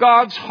now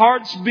God's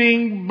heart's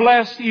being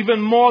blessed even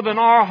more than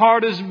our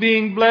heart is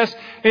being blessed.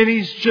 And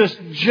he's just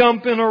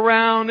jumping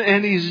around,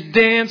 and he's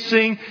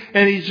dancing,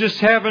 and he's just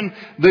having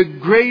the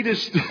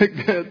greatest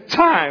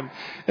time.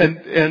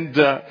 And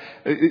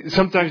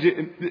sometimes,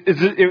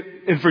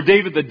 and for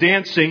David, the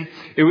dancing,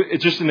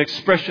 it's just an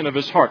expression of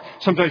his heart.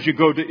 Sometimes you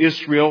go to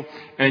Israel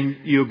and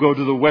you go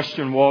to the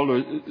Western Wall,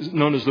 or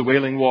known as the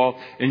Wailing Wall,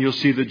 and you'll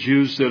see the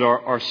Jews that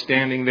are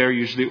standing there,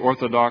 usually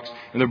Orthodox,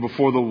 and they're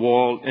before the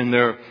wall, and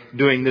they're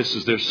doing this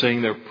as they're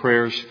saying their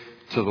prayers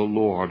to the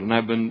Lord. And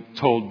I've been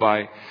told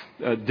by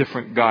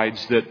different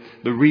guides that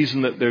the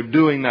reason that they're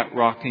doing that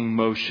rocking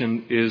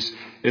motion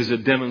is a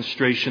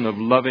demonstration of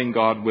loving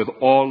God with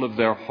all of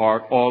their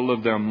heart, all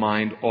of their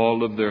mind,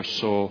 all of their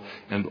soul,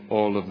 and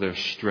all of their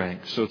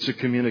strength. So it's a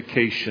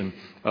communication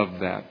of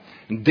that.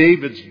 And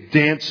David's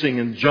dancing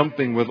and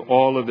jumping with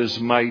all of his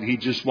might. He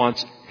just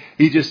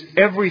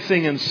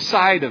everything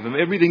inside of him,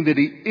 everything that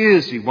he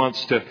is, he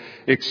wants to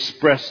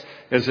express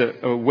as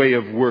a way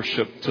of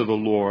worship to the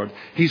Lord.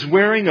 He's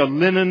wearing a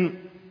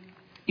linen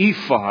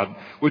ephod,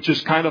 which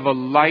is kind of a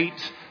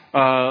light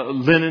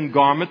linen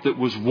garment that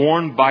was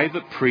worn by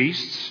the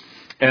priests.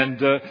 And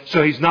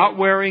so he's not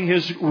wearing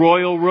his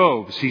royal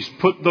robes. He's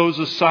put those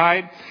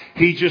aside.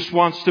 He just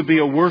wants to be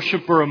a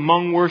worshiper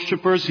among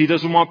worshipers. He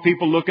doesn't want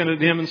people looking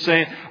at him and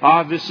saying,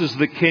 this is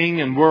the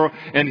king,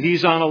 and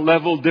he's on a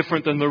level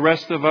different than the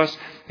rest of us.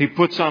 He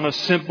puts on a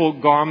simple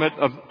garment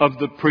of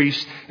the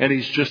priest, and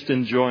he's just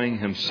enjoying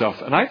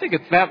himself. And I think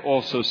that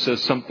also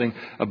says something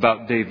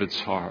about David's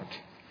heart.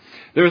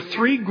 There are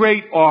 3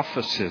 great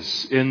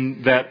offices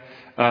in that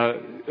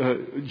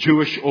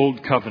Jewish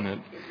Old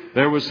Covenant.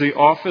 There was the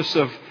office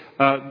of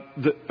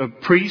the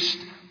priest,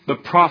 the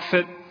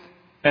prophet,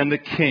 and the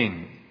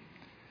king.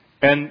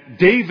 And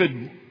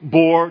David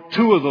bore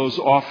 2 of those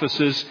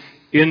offices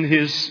in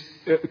his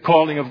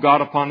calling of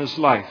God upon his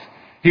life.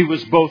 He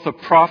was both a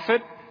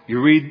prophet, you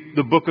read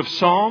the book of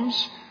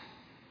Psalms,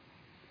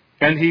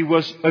 and he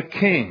was a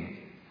king.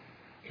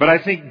 But I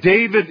think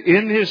David,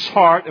 in his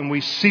heart, and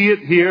we see it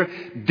here,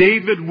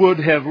 David would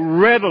have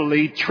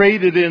readily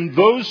traded in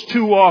those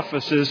 2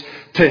 offices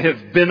to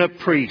have been a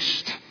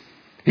priest.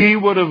 He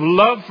would have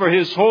loved for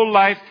his whole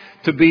life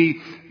to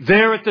be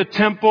there at the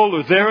temple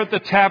or there at the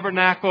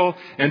tabernacle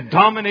and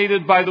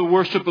dominated by the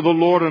worship of the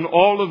Lord and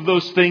all of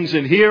those things.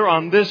 And here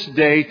on this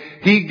day,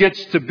 he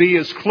gets to be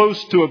as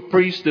close to a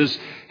priest as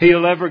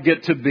he'll ever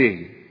get to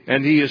be.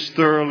 And he is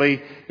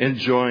thoroughly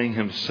enjoying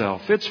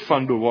himself. It's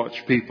fun to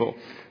watch people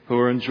who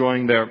are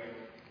enjoying their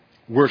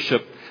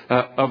worship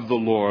of the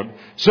Lord.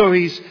 So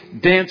he's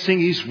dancing,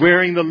 he's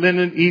wearing the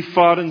linen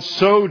ephod, and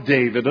so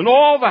David and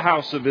all the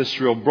house of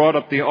Israel brought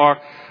up the ark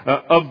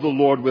of the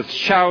Lord with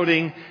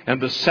shouting and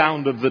the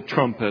sound of the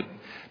trumpet.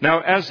 Now,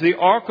 as the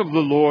ark of the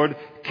Lord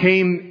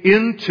came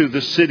into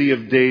the city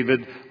of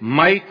David,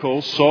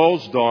 Michal,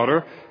 Saul's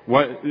daughter,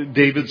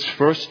 David's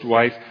first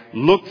wife,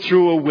 looked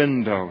through a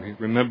window.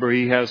 Remember,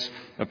 he has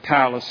a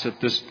palace at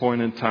this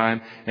point in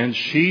time, and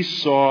she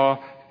saw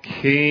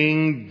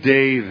King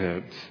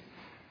David.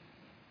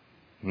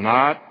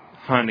 Not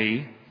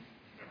honey,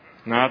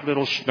 not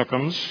little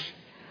schnookums.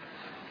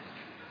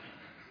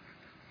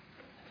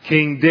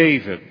 King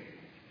David.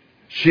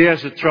 She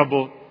has a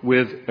trouble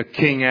with a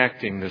king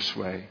acting this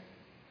way.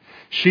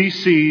 She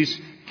sees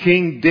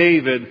King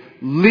David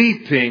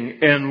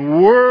leaping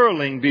and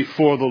whirling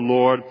before the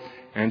Lord,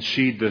 and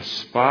she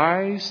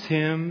despised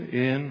him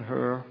in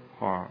her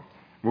heart.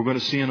 We're going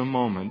to see in a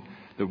moment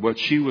that what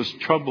she was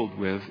troubled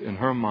with in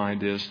her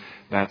mind is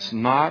that's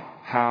not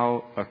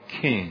how a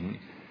king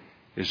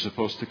is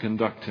supposed to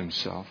conduct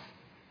himself.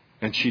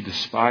 And she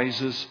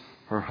despises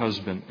her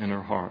husband in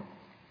her heart.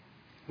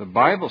 The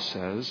Bible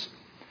says,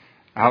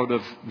 out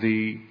of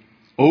the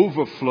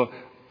overflow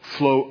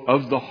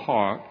of the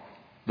heart,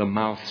 the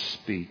mouth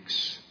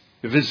speaks.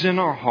 If it's in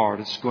our heart,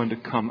 it's going to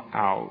come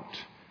out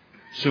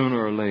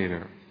sooner or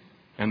later.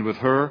 And with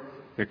her,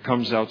 it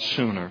comes out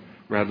sooner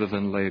rather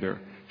than later.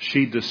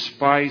 She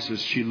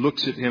despises, she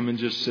looks at him and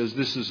just says,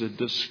 this is a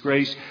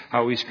disgrace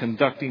how he's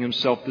conducting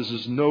himself. This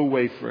is no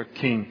way for a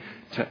king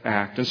to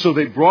act. And so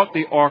they brought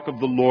the ark of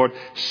the Lord,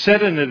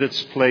 set it in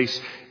its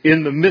place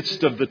in the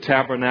midst of the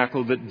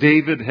tabernacle that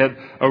David had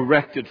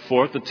erected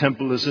for it. The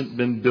temple hasn't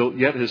been built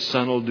yet. His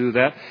son will do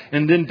that.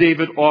 And then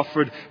David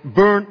offered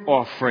burnt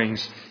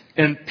offerings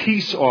and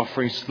peace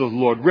offerings to the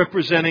Lord,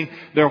 representing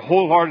their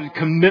wholehearted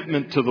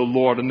commitment to the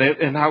Lord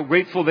and how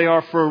grateful they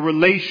are for a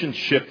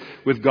relationship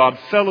with God,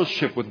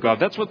 fellowship with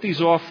God. That's what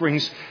these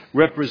offerings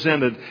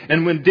represented.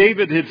 And when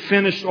David had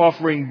finished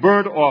offering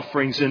burnt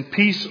offerings and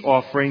peace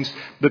offerings,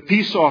 the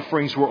peace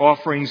offerings were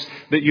offerings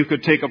that you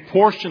could take a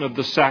portion of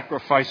the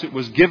sacrifice that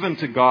was given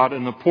to God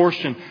and a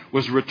portion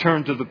was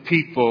returned to the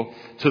people,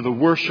 to the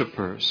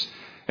worshipers.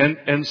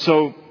 And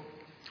so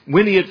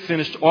when he had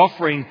finished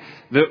offering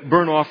the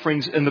burnt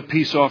offerings and the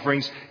peace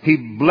offerings, he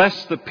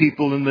blessed the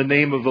people in the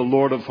name of the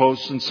Lord of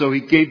hosts. And so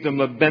he gave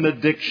them a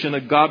benediction, a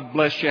God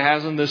bless you,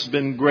 hasn't this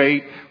been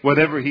great?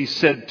 Whatever he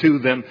said to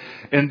them.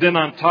 And then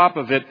on top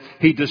of it,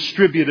 he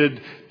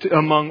distributed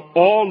among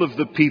all of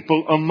the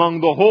people,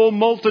 among the whole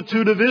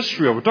multitude of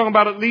Israel. We're talking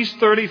about at least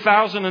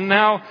 30,000, and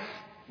now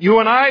you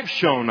and I have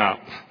shown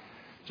up.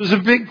 So it's a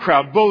big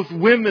crowd, both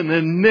women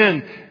and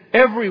men.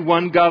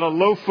 Everyone got a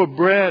loaf of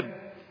bread.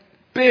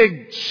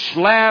 Big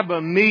slab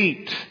of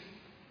meat.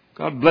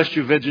 God bless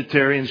you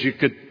vegetarians. You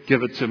could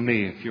give it to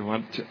me if you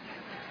want to.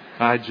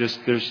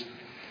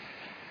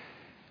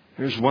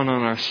 There's one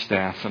on our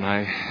staff and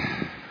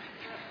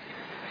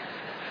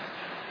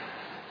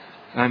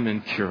I'm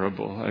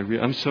incurable.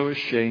 I'm so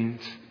ashamed.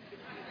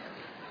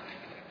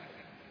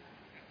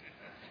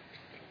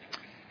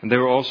 And they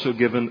were also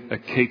given a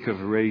cake of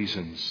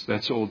raisins.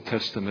 That's Old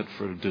Testament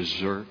for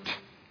dessert.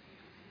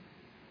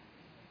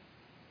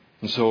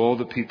 And so all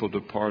the people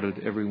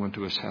departed, everyone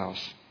to his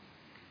house.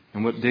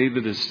 And what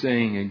David is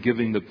saying and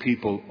giving the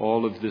people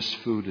all of this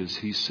food is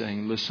he's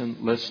saying, listen,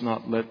 let's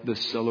not let this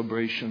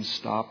celebration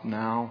stop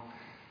now.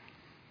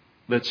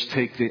 Let's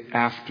take the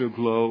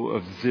afterglow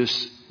of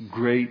this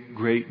great,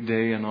 great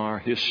day in our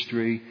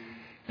history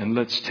and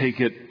let's take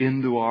it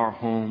into our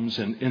homes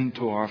and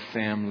into our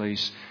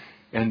families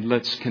and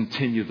let's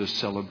continue the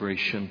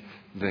celebration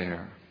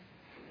there.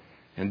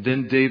 And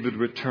then David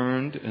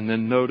returned, and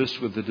then notice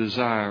with the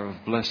desire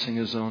of blessing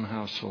his own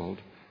household.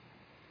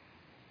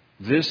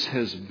 This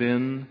has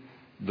been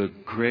the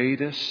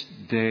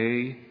greatest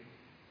day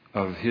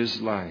of his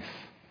life,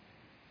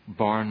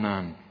 bar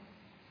none.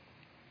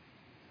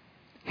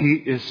 He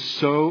is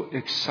so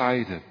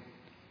excited,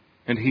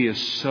 and he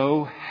is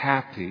so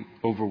happy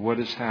over what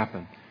has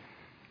happened.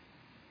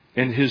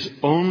 And his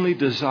only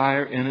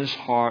desire in his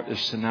heart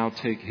is to now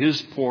take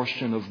his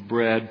portion of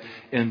bread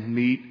and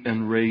meat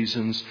and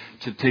raisins,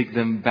 to take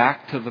them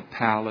back to the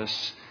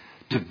palace,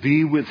 to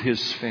be with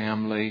his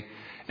family,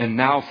 and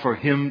now for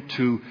him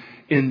to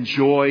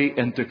enjoy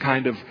and to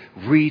kind of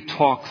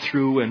re-talk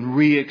through and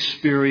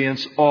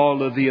re-experience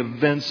all of the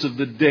events of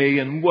the day.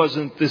 And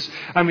wasn't this,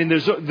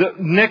 there's the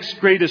next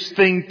greatest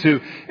thing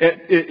to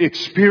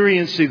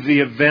experiencing the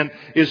event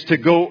is to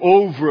go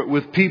over it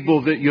with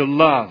people that you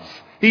love.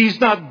 He's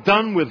not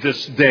done with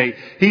this day.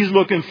 He's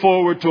looking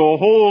forward to a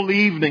whole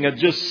evening of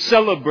just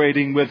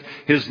celebrating with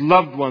his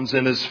loved ones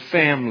and his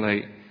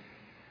family.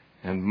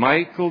 And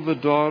Michal, the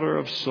daughter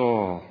of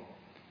Saul,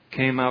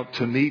 came out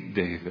to meet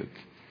David.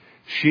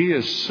 She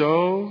is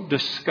so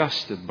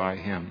disgusted by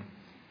him.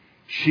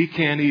 She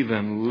can't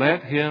even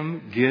let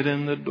him get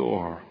in the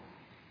door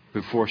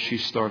before she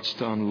starts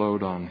to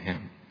unload on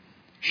him.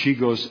 She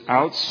goes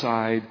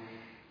outside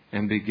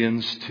and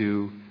begins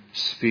to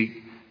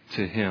speak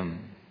to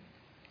him.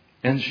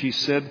 And she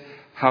said,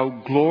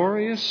 how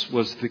glorious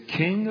was the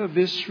King of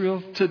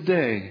Israel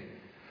today,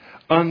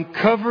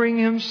 uncovering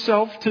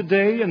himself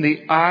today in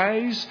the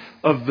eyes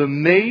of the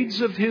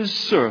maids of his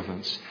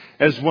servants,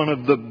 as one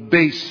of the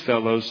base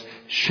fellows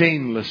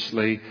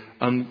shamelessly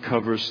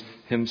uncovers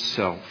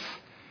himself.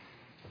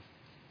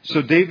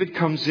 So David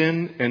comes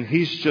in and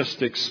he's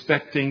just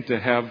expecting to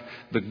have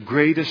the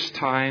greatest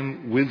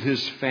time with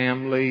his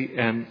family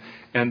and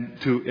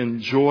to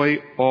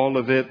enjoy all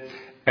of it.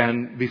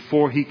 And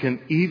before he can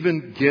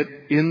even get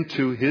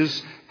into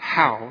his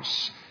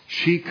house,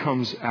 she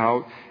comes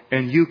out,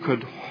 and you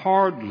could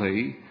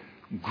hardly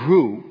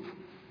group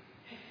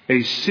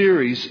a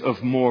series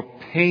of more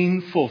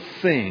painful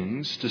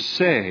things to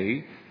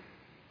say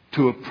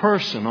to a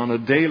person on a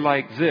day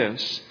like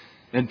this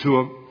and to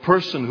a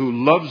person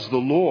who loves the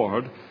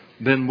Lord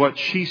than what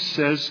she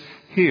says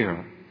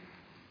here.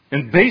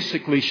 And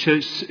basically she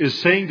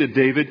is saying to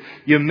David,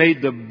 you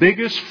made the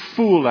biggest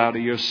fool out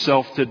of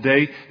yourself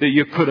today that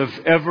you could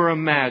have ever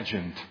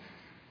imagined.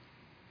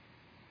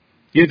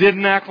 You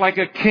didn't act like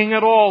a king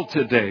at all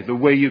today, the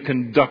way you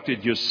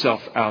conducted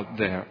yourself out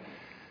there.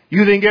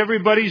 You think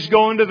everybody's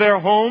going to their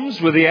homes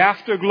with the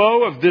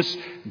afterglow of this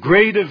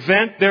great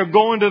event? They're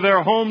going to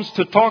their homes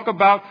to talk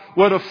about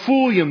what a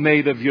fool you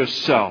made of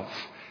yourself.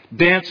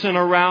 Dancing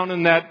around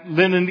in that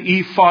linen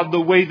ephod the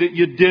way that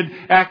you did,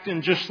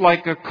 acting just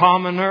like a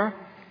commoner.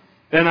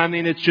 And I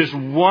mean, it's just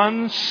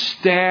one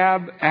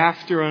stab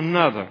after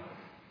another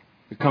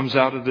that comes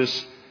out of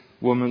this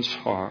woman's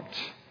heart.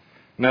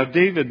 Now,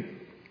 David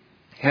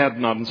had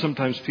not, and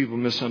sometimes people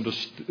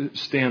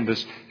misunderstand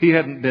this, he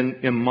hadn't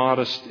been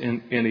immodest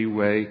in any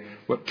way.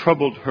 What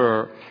troubled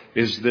her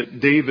is that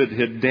David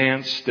had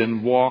danced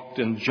and walked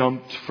and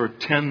jumped for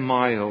 10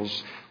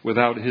 miles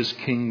without his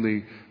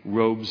kingly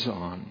robes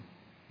on.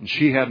 And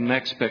she had an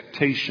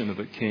expectation of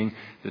a king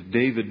that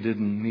David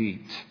didn't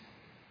meet.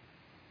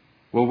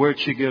 Well, where'd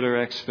she get her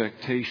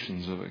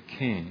expectations of a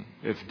king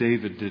if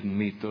David didn't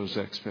meet those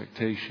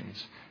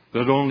expectations?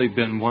 There'd only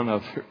been one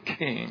other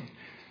king.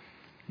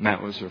 And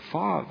that was her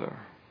father.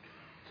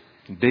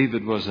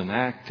 David wasn't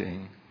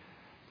acting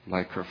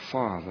like her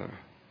father.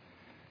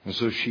 And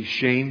so she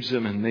shames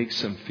him and makes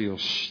him feel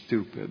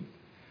stupid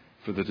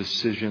for the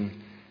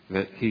decision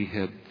that he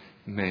had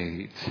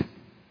made.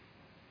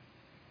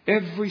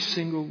 Every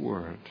single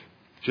word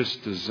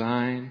just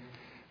designed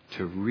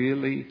to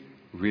really,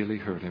 really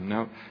hurt him.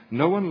 Now,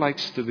 no one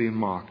likes to be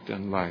mocked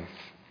in life.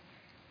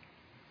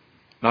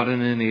 Not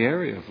in any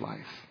area of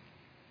life.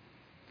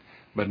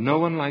 But no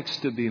one likes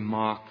to be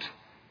mocked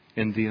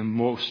in the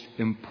most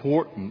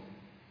important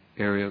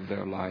area of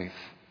their life.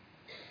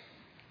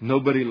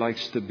 Nobody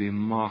likes to be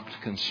mocked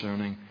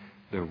concerning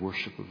their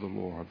worship of the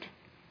Lord.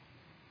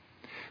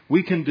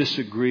 We can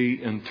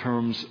disagree in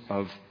terms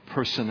of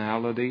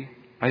personality.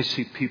 I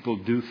see people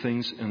do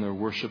things in their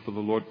worship of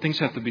the Lord. Things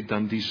have to be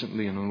done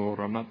decently in the Lord.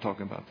 I'm not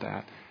talking about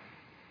that.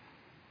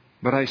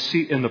 But I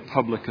see in the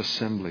public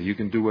assembly, you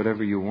can do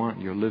whatever you want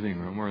in your living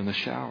room or in the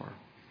shower.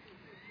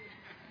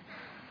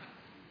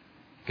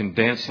 You can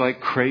dance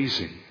like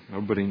crazy.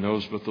 Nobody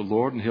knows but the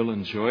Lord, and He'll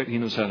enjoy it. He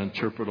knows how to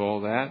interpret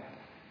all that.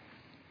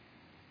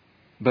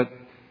 But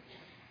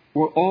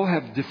we all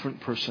have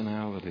different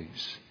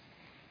personalities.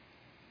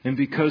 And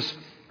because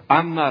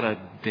I'm not a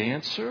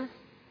dancer,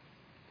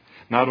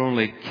 not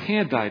only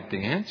can't I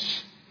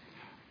dance,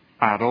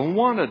 I don't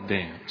want to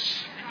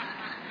dance.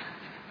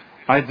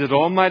 I did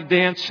all my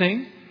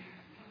dancing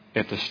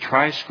at the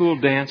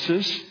tri-school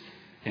dances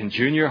in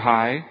junior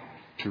high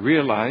to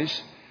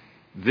realize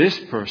this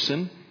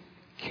person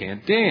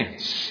can't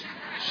dance.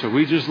 So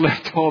we just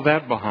left all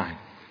that behind.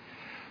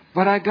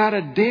 But I got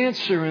a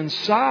dancer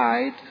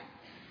inside.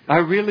 I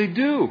really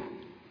do.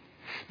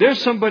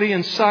 There's somebody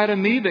inside of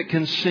me that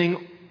can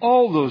sing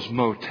all those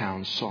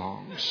Motown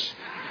songs.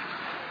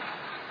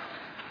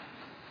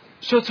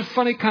 So it's a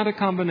funny kind of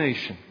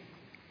combination.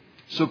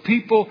 So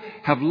people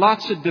have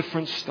lots of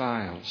different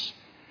styles.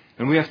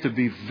 And we have to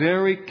be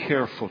very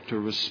careful to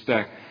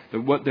respect that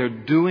what they're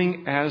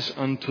doing as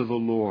unto the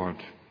Lord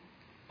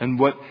and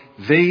what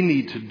they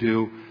need to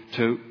do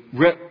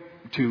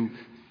to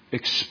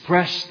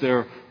express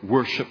their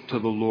worship to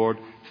the Lord,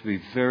 to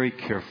be very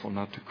careful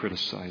not to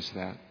criticize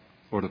that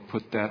or to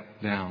put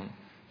that down.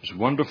 There's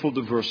wonderful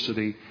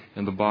diversity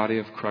in the body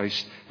of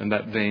Christ in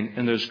that vein,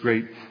 and there's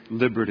great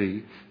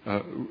liberty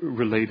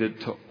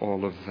related to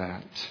all of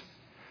that.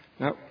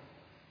 Now,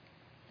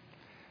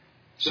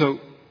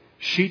 so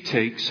she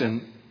takes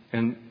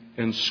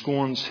and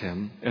scorns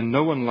him, and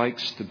no one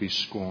likes to be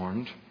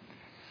scorned.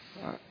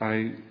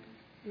 I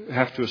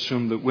have to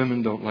assume that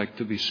women don't like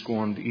to be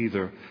scorned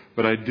either,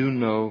 but I do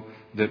know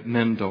that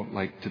men don't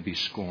like to be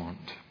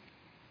scorned.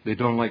 They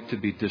don't like to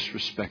be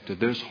disrespected.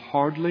 There's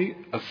hardly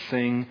a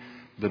thing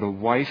that a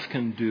wife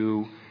can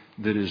do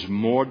that is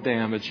more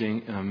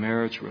damaging in a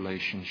marriage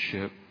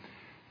relationship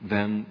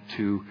than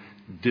to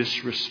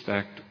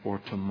disrespect or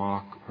to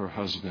mock her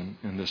husband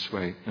in this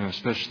way, and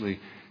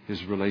especially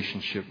his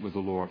relationship with the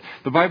Lord.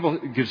 The Bible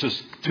gives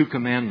us 2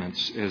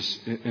 commandments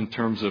in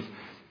terms of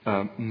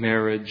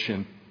marriage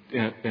and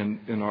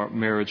in our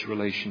marriage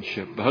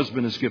relationship. The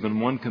husband is given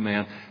one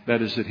command,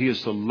 that is that he is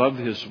to love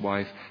his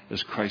wife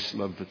as Christ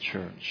loved the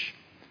church.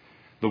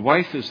 The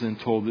wife is then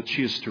told that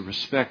she is to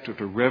respect or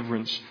to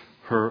reverence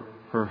her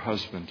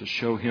husband, to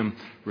show him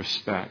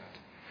respect.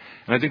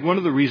 And I think one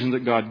of the reasons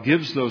that God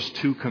gives those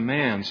 2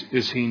 commands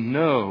is He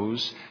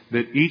knows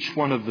that each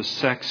one of the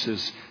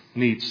sexes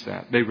needs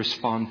that. They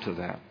respond to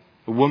that.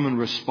 A woman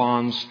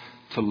responds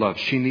to love.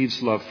 She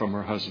needs love from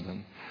her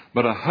husband.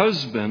 But a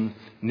husband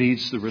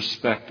needs the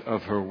respect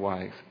of her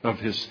wife, of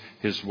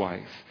his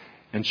wife.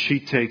 And she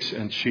takes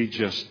and she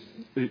just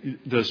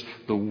does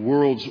the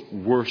world's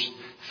worst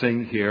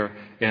thing here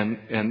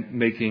and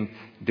making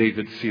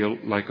David feel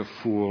like a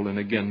fool, and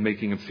again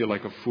making him feel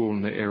like a fool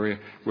in the area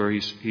where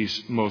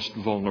he's most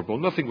vulnerable.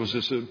 Nothing was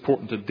as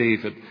important to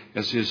David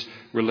as his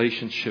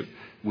relationship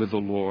with the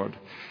Lord.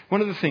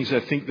 One of the things I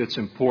think that's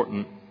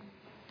important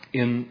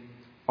in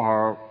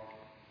our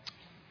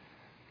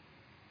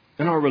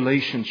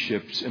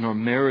relationships, in our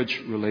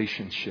marriage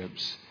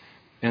relationships,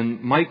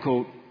 and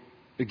Michael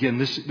again,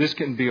 this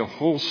can be a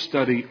whole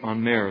study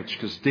on marriage,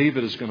 because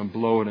David is going to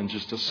blow it in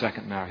just a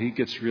second now. He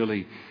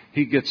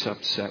gets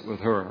upset with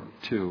her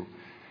too,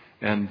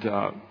 and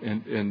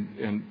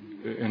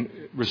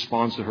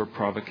responds to her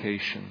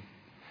provocation.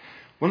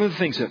 One of the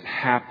things that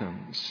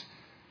happens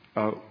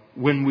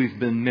when we've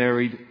been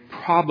married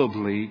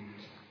probably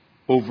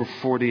over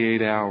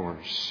 48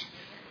 hours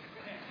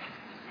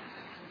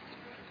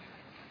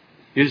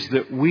is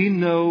that we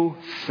know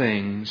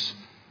things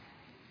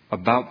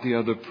about the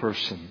other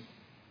person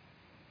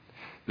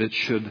that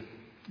should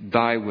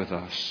die with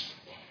us.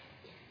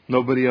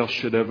 Nobody else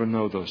should ever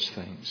know those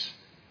things.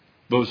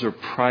 Those are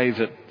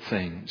private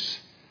things.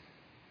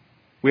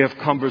 We have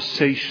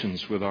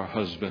conversations with our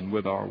husband,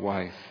 with our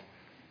wife.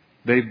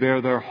 They bear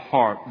their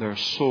heart, their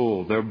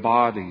soul, their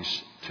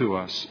bodies to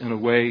us in a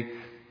way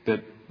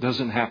that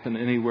doesn't happen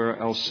anywhere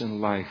else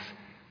in life.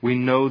 We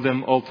know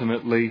them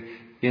ultimately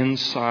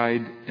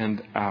inside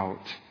and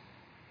out.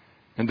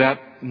 And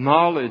that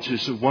knowledge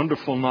is a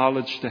wonderful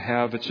knowledge to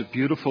have. It's a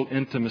beautiful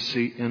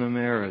intimacy in a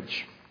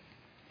marriage.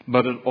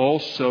 But it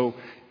also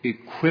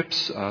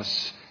equips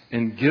us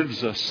and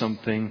gives us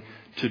something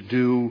to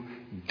do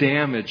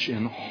damage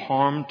and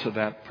harm to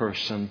that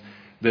person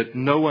that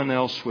no one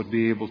else would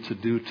be able to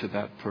do to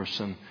that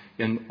person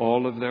in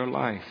all of their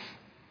life.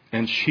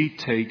 And she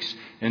takes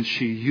and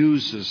she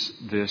uses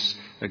this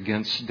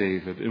against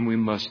David. And we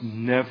must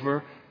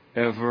never,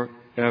 ever,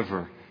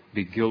 ever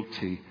be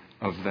guilty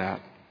of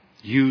that.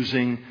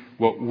 Using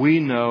what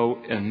we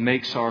know and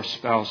makes our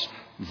spouse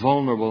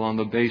vulnerable on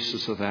the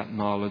basis of that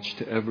knowledge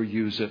to ever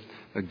use it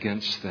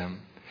against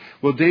them.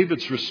 Well,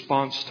 David's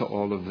response to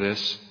all of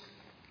this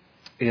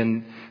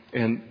in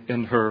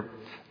her,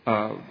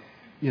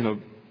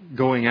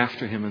 going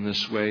after him in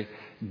this way,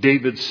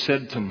 David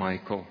said to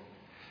Michal,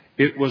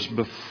 "It was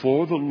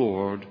before the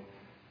Lord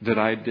that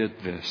I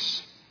did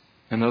this."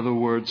 In other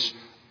words,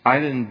 I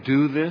didn't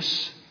do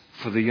this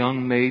for the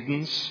young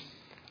maidens.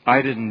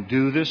 I didn't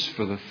do this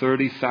for the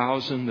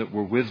 30,000 that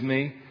were with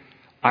me.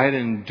 I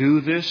didn't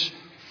do this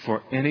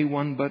for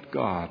anyone but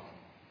God.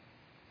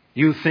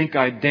 You think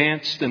I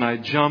danced and I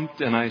jumped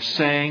and I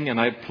sang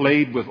and I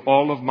played with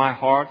all of my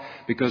heart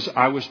because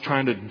I was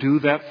trying to do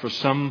that for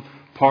some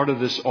part of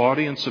this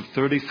audience of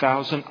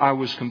 30,000? I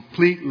was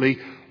completely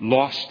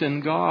lost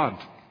in God.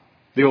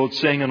 The old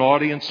saying, an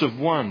audience of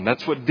one.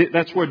 That's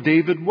where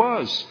David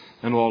was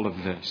in all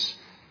of this.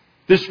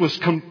 This was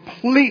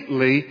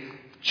completely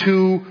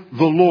to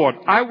the Lord.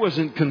 I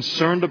wasn't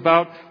concerned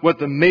about what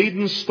the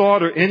maidens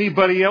thought or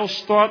anybody else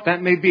thought.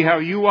 That may be how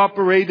you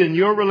operate in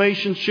your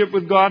relationship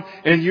with God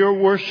and your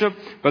worship,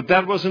 but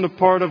that wasn't a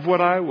part of what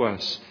I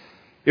was.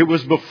 It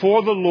was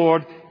before the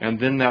Lord, and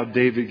then now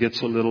David gets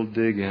a little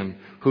dig in,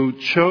 who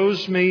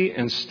chose me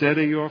instead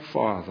of your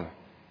father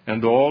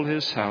and all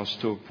his house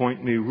to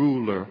appoint me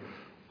ruler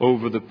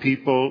over the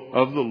people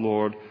of the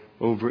Lord,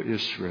 over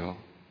Israel.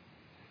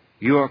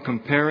 You are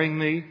comparing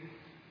me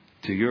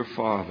to your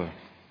father.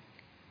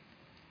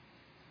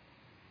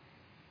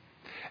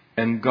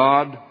 And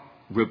God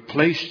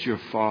replaced your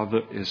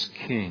father as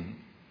king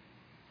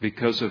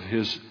because of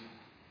his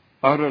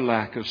utter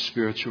lack of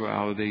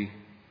spirituality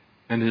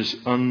and his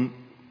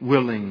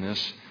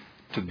unwillingness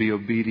to be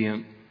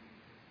obedient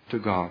to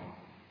God.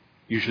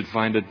 You should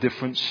find a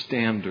different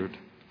standard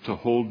to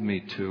hold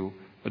me to,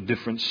 a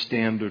different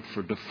standard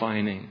for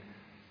defining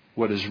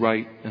what is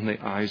right in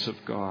the eyes of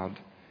God.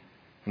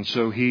 And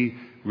so he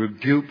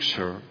rebukes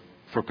her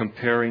for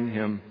comparing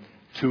him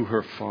to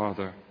her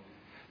father.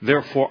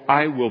 Therefore,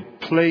 I will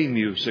play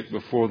music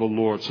before the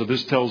Lord. So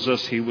this tells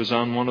us he was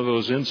on one of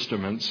those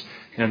instruments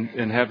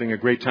and having a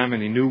great time.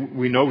 And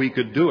we know he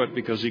could do it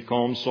because he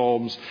calmed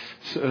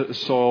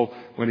Saul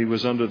when he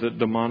was under the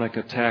demonic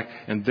attack.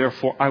 And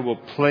therefore, I will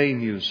play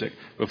music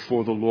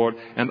before the Lord.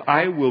 And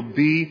I will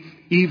be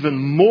even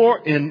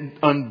more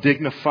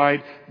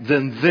undignified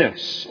than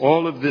this.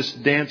 All of this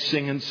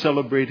dancing and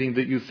celebrating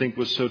that you think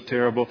was so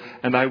terrible.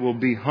 And I will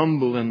be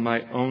humble in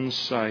my own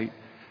sight.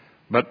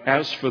 But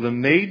as for the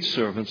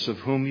maidservants of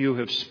whom you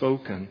have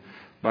spoken,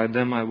 by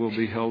them I will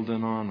be held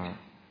in honor.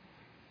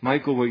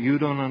 Michal, what you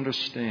don't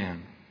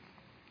understand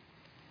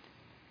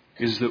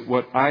is that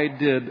what I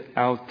did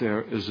out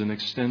there is an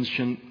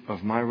extension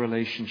of my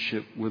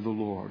relationship with the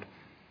Lord.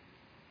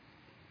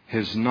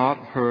 Has not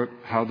hurt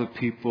how the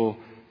people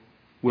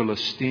will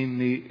esteem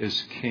me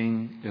as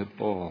king at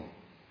all.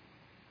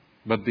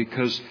 But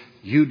because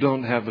you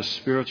don't have a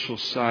spiritual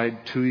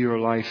side to your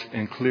life,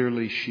 and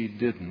clearly she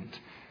didn't,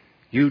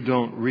 you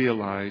don't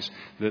realize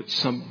that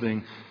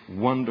something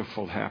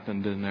wonderful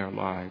happened in their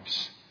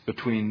lives.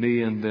 Between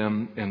me and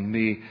them and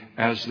me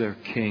as their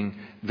king,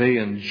 they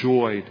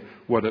enjoyed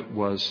what it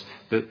was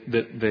that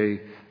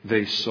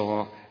they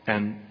saw,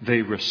 and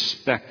they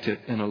respect it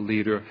in a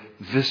leader.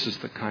 This is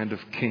the kind of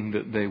king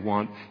that they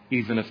want,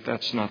 even if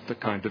that's not the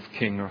kind of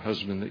king or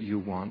husband that you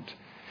want.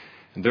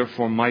 And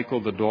therefore, Michal,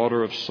 the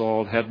daughter of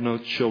Saul, had no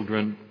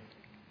children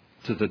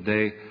to the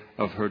day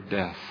of her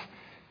death.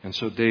 And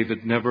so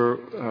David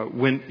never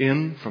went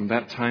in from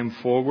that time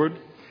forward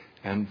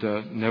and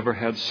never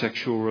had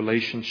sexual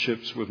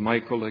relationships with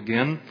Michal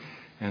again.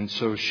 And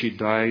so she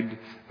died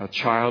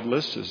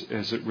childless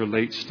as it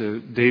relates to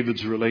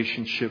David's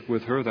relationship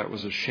with her. That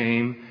was a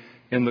shame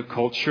in the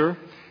culture.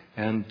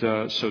 And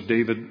so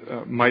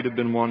David might have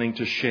been wanting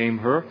to shame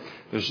her.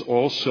 There's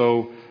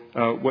also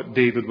what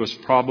David was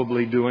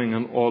probably doing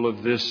in all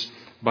of this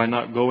by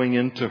not going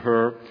into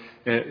her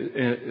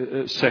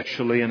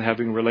sexually and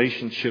having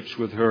relationships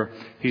with her.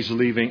 He's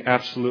leaving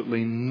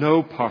absolutely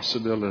no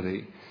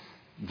possibility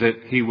that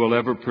he will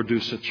ever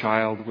produce a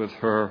child with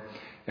her,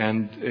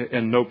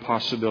 and no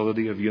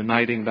possibility of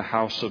uniting the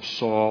house of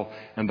Saul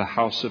and the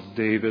house of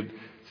David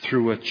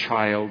through a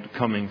child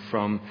coming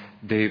from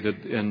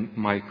David and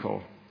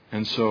Michal.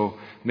 And so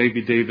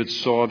maybe David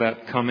saw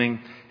that coming.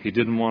 He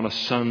didn't want a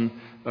son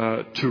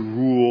to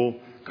rule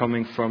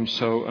coming from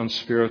so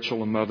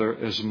unspiritual a mother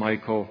as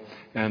Michal,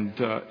 and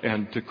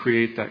to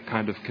create that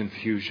kind of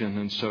confusion.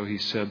 And so he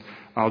said,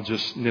 I'll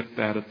just nip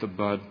that at the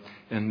bud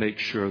and make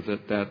sure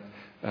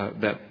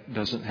that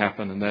doesn't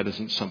happen, and that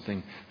isn't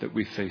something that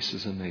we face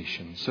as a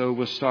nation. So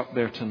we'll stop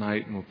there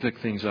tonight, and we'll pick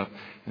things up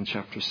in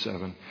chapter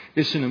 7.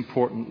 It's an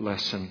important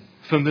lesson,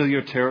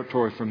 familiar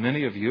territory for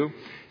many of you,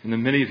 and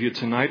then many of you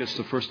tonight, it's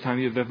the first time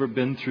you've ever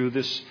been through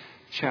this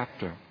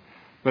chapter.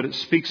 But it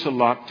speaks a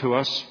lot to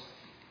us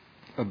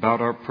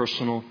about our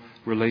personal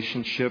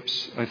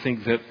relationships. I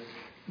think that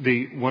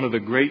one of the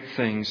great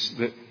things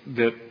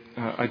that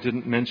I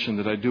didn't mention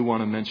that I do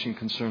want to mention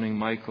concerning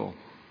Michal,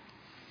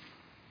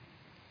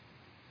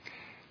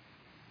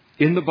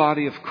 in the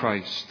body of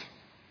Christ,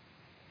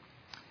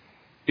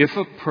 if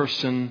a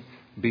person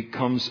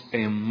becomes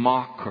a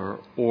mocker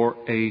or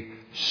a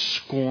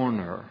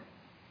scorner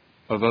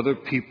of other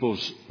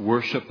people's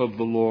worship of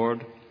the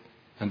Lord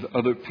and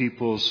other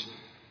people's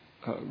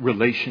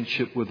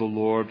relationship with the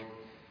Lord,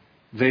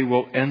 they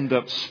will end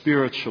up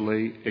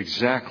spiritually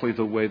exactly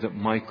the way that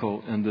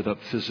Michal ended up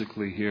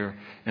physically here.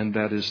 And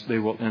that is, they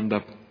will end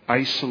up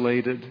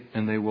isolated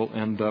and they will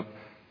end up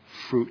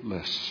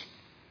fruitless.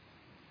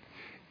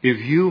 If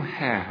you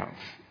have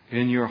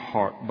in your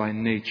heart by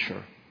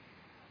nature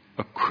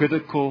a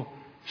critical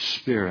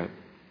spirit,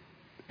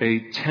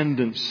 a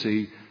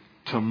tendency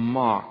to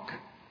mock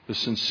the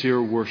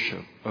sincere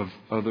worship of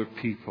other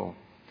people,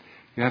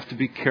 you have to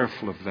be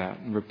careful of that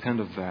and repent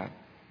of that.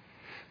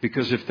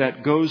 Because if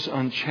that goes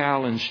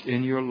unchallenged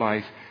in your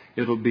life,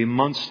 it'll be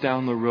months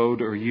down the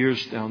road or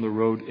years down the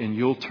road, and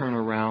you'll turn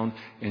around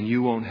and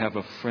you won't have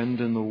a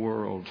friend in the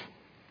world.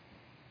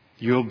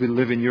 You'll be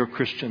living your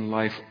Christian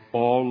life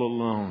all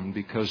alone,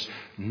 because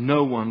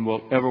no one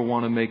will ever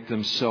want to make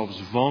themselves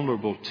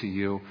vulnerable to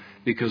you,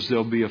 because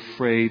they'll be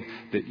afraid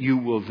that you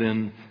will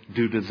then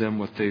do to them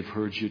what they've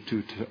heard you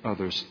do to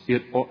others.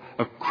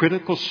 A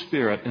critical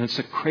spirit, and it's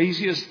the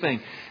craziest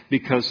thing,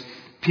 because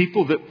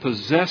people that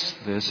possess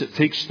this, it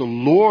takes the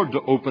Lord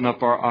to open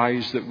up our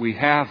eyes that we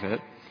have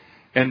it.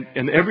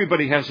 And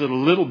everybody has it a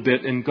little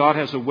bit, and God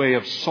has a way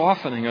of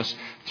softening us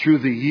through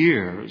the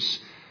years.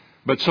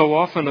 But so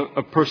often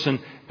a person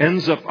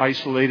ends up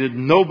isolated.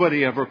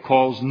 Nobody ever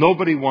calls.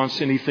 Nobody wants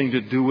anything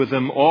to do with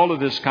them. All of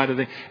this kind of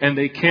thing. And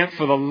they can't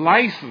for the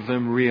life of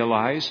them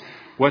realize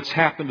what's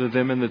happened to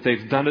them and that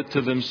they've done it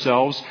to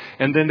themselves.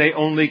 And then they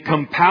only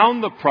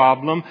compound the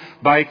problem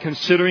by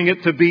considering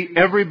it to be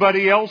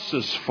everybody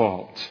else's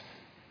fault.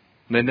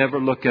 And they never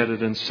look at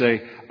it and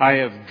say, I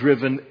have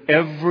driven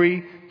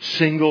every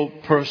single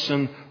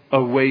person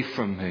away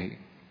from me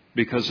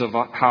because of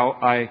how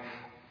I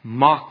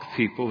mock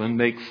people and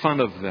make fun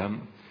of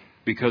them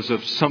because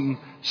of some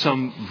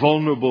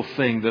vulnerable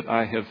thing that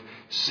I have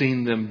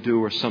seen them do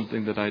or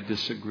something that I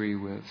disagree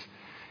with.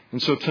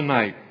 And so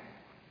tonight,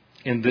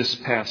 in this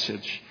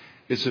passage,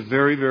 it's a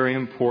very, very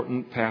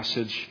important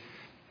passage,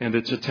 and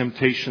it's a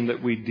temptation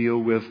that we deal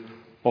with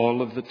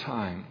all of the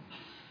time.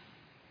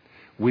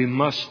 We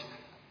must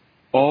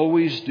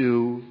always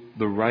do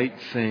the right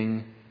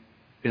thing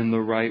in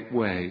the right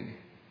way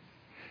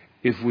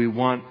if we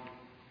want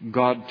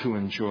God to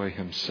enjoy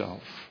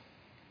Himself.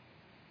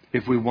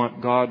 If we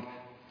want God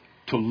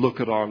to look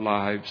at our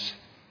lives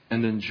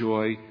and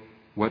enjoy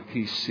what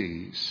He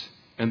sees.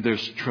 And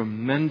there's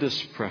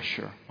tremendous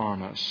pressure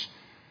on us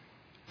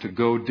to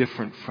go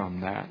different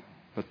from that.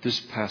 But this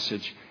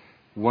passage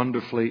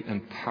wonderfully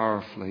and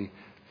powerfully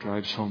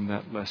drives home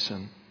that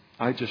lesson.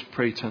 I just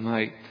pray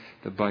tonight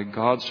that by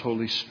God's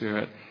Holy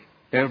Spirit,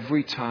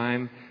 every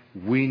time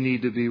we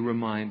need to be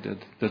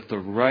reminded that the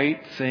right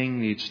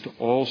thing needs to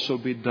also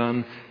be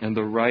done in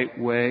the right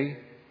way.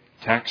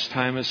 Tax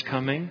time is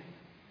coming.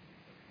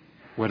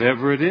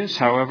 Whatever it is,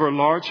 however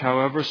large,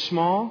 however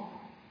small,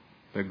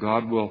 that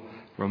God will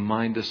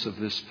remind us of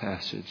this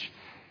passage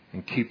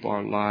and keep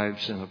our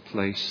lives in a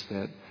place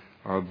that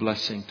are a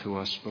blessing to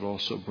us, but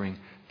also bring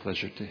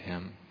pleasure to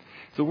Him.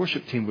 If the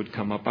worship team would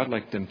come up, I'd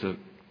like them to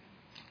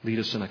lead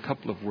us in a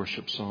couple of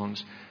worship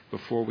songs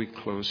before we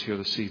close here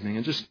this evening. And just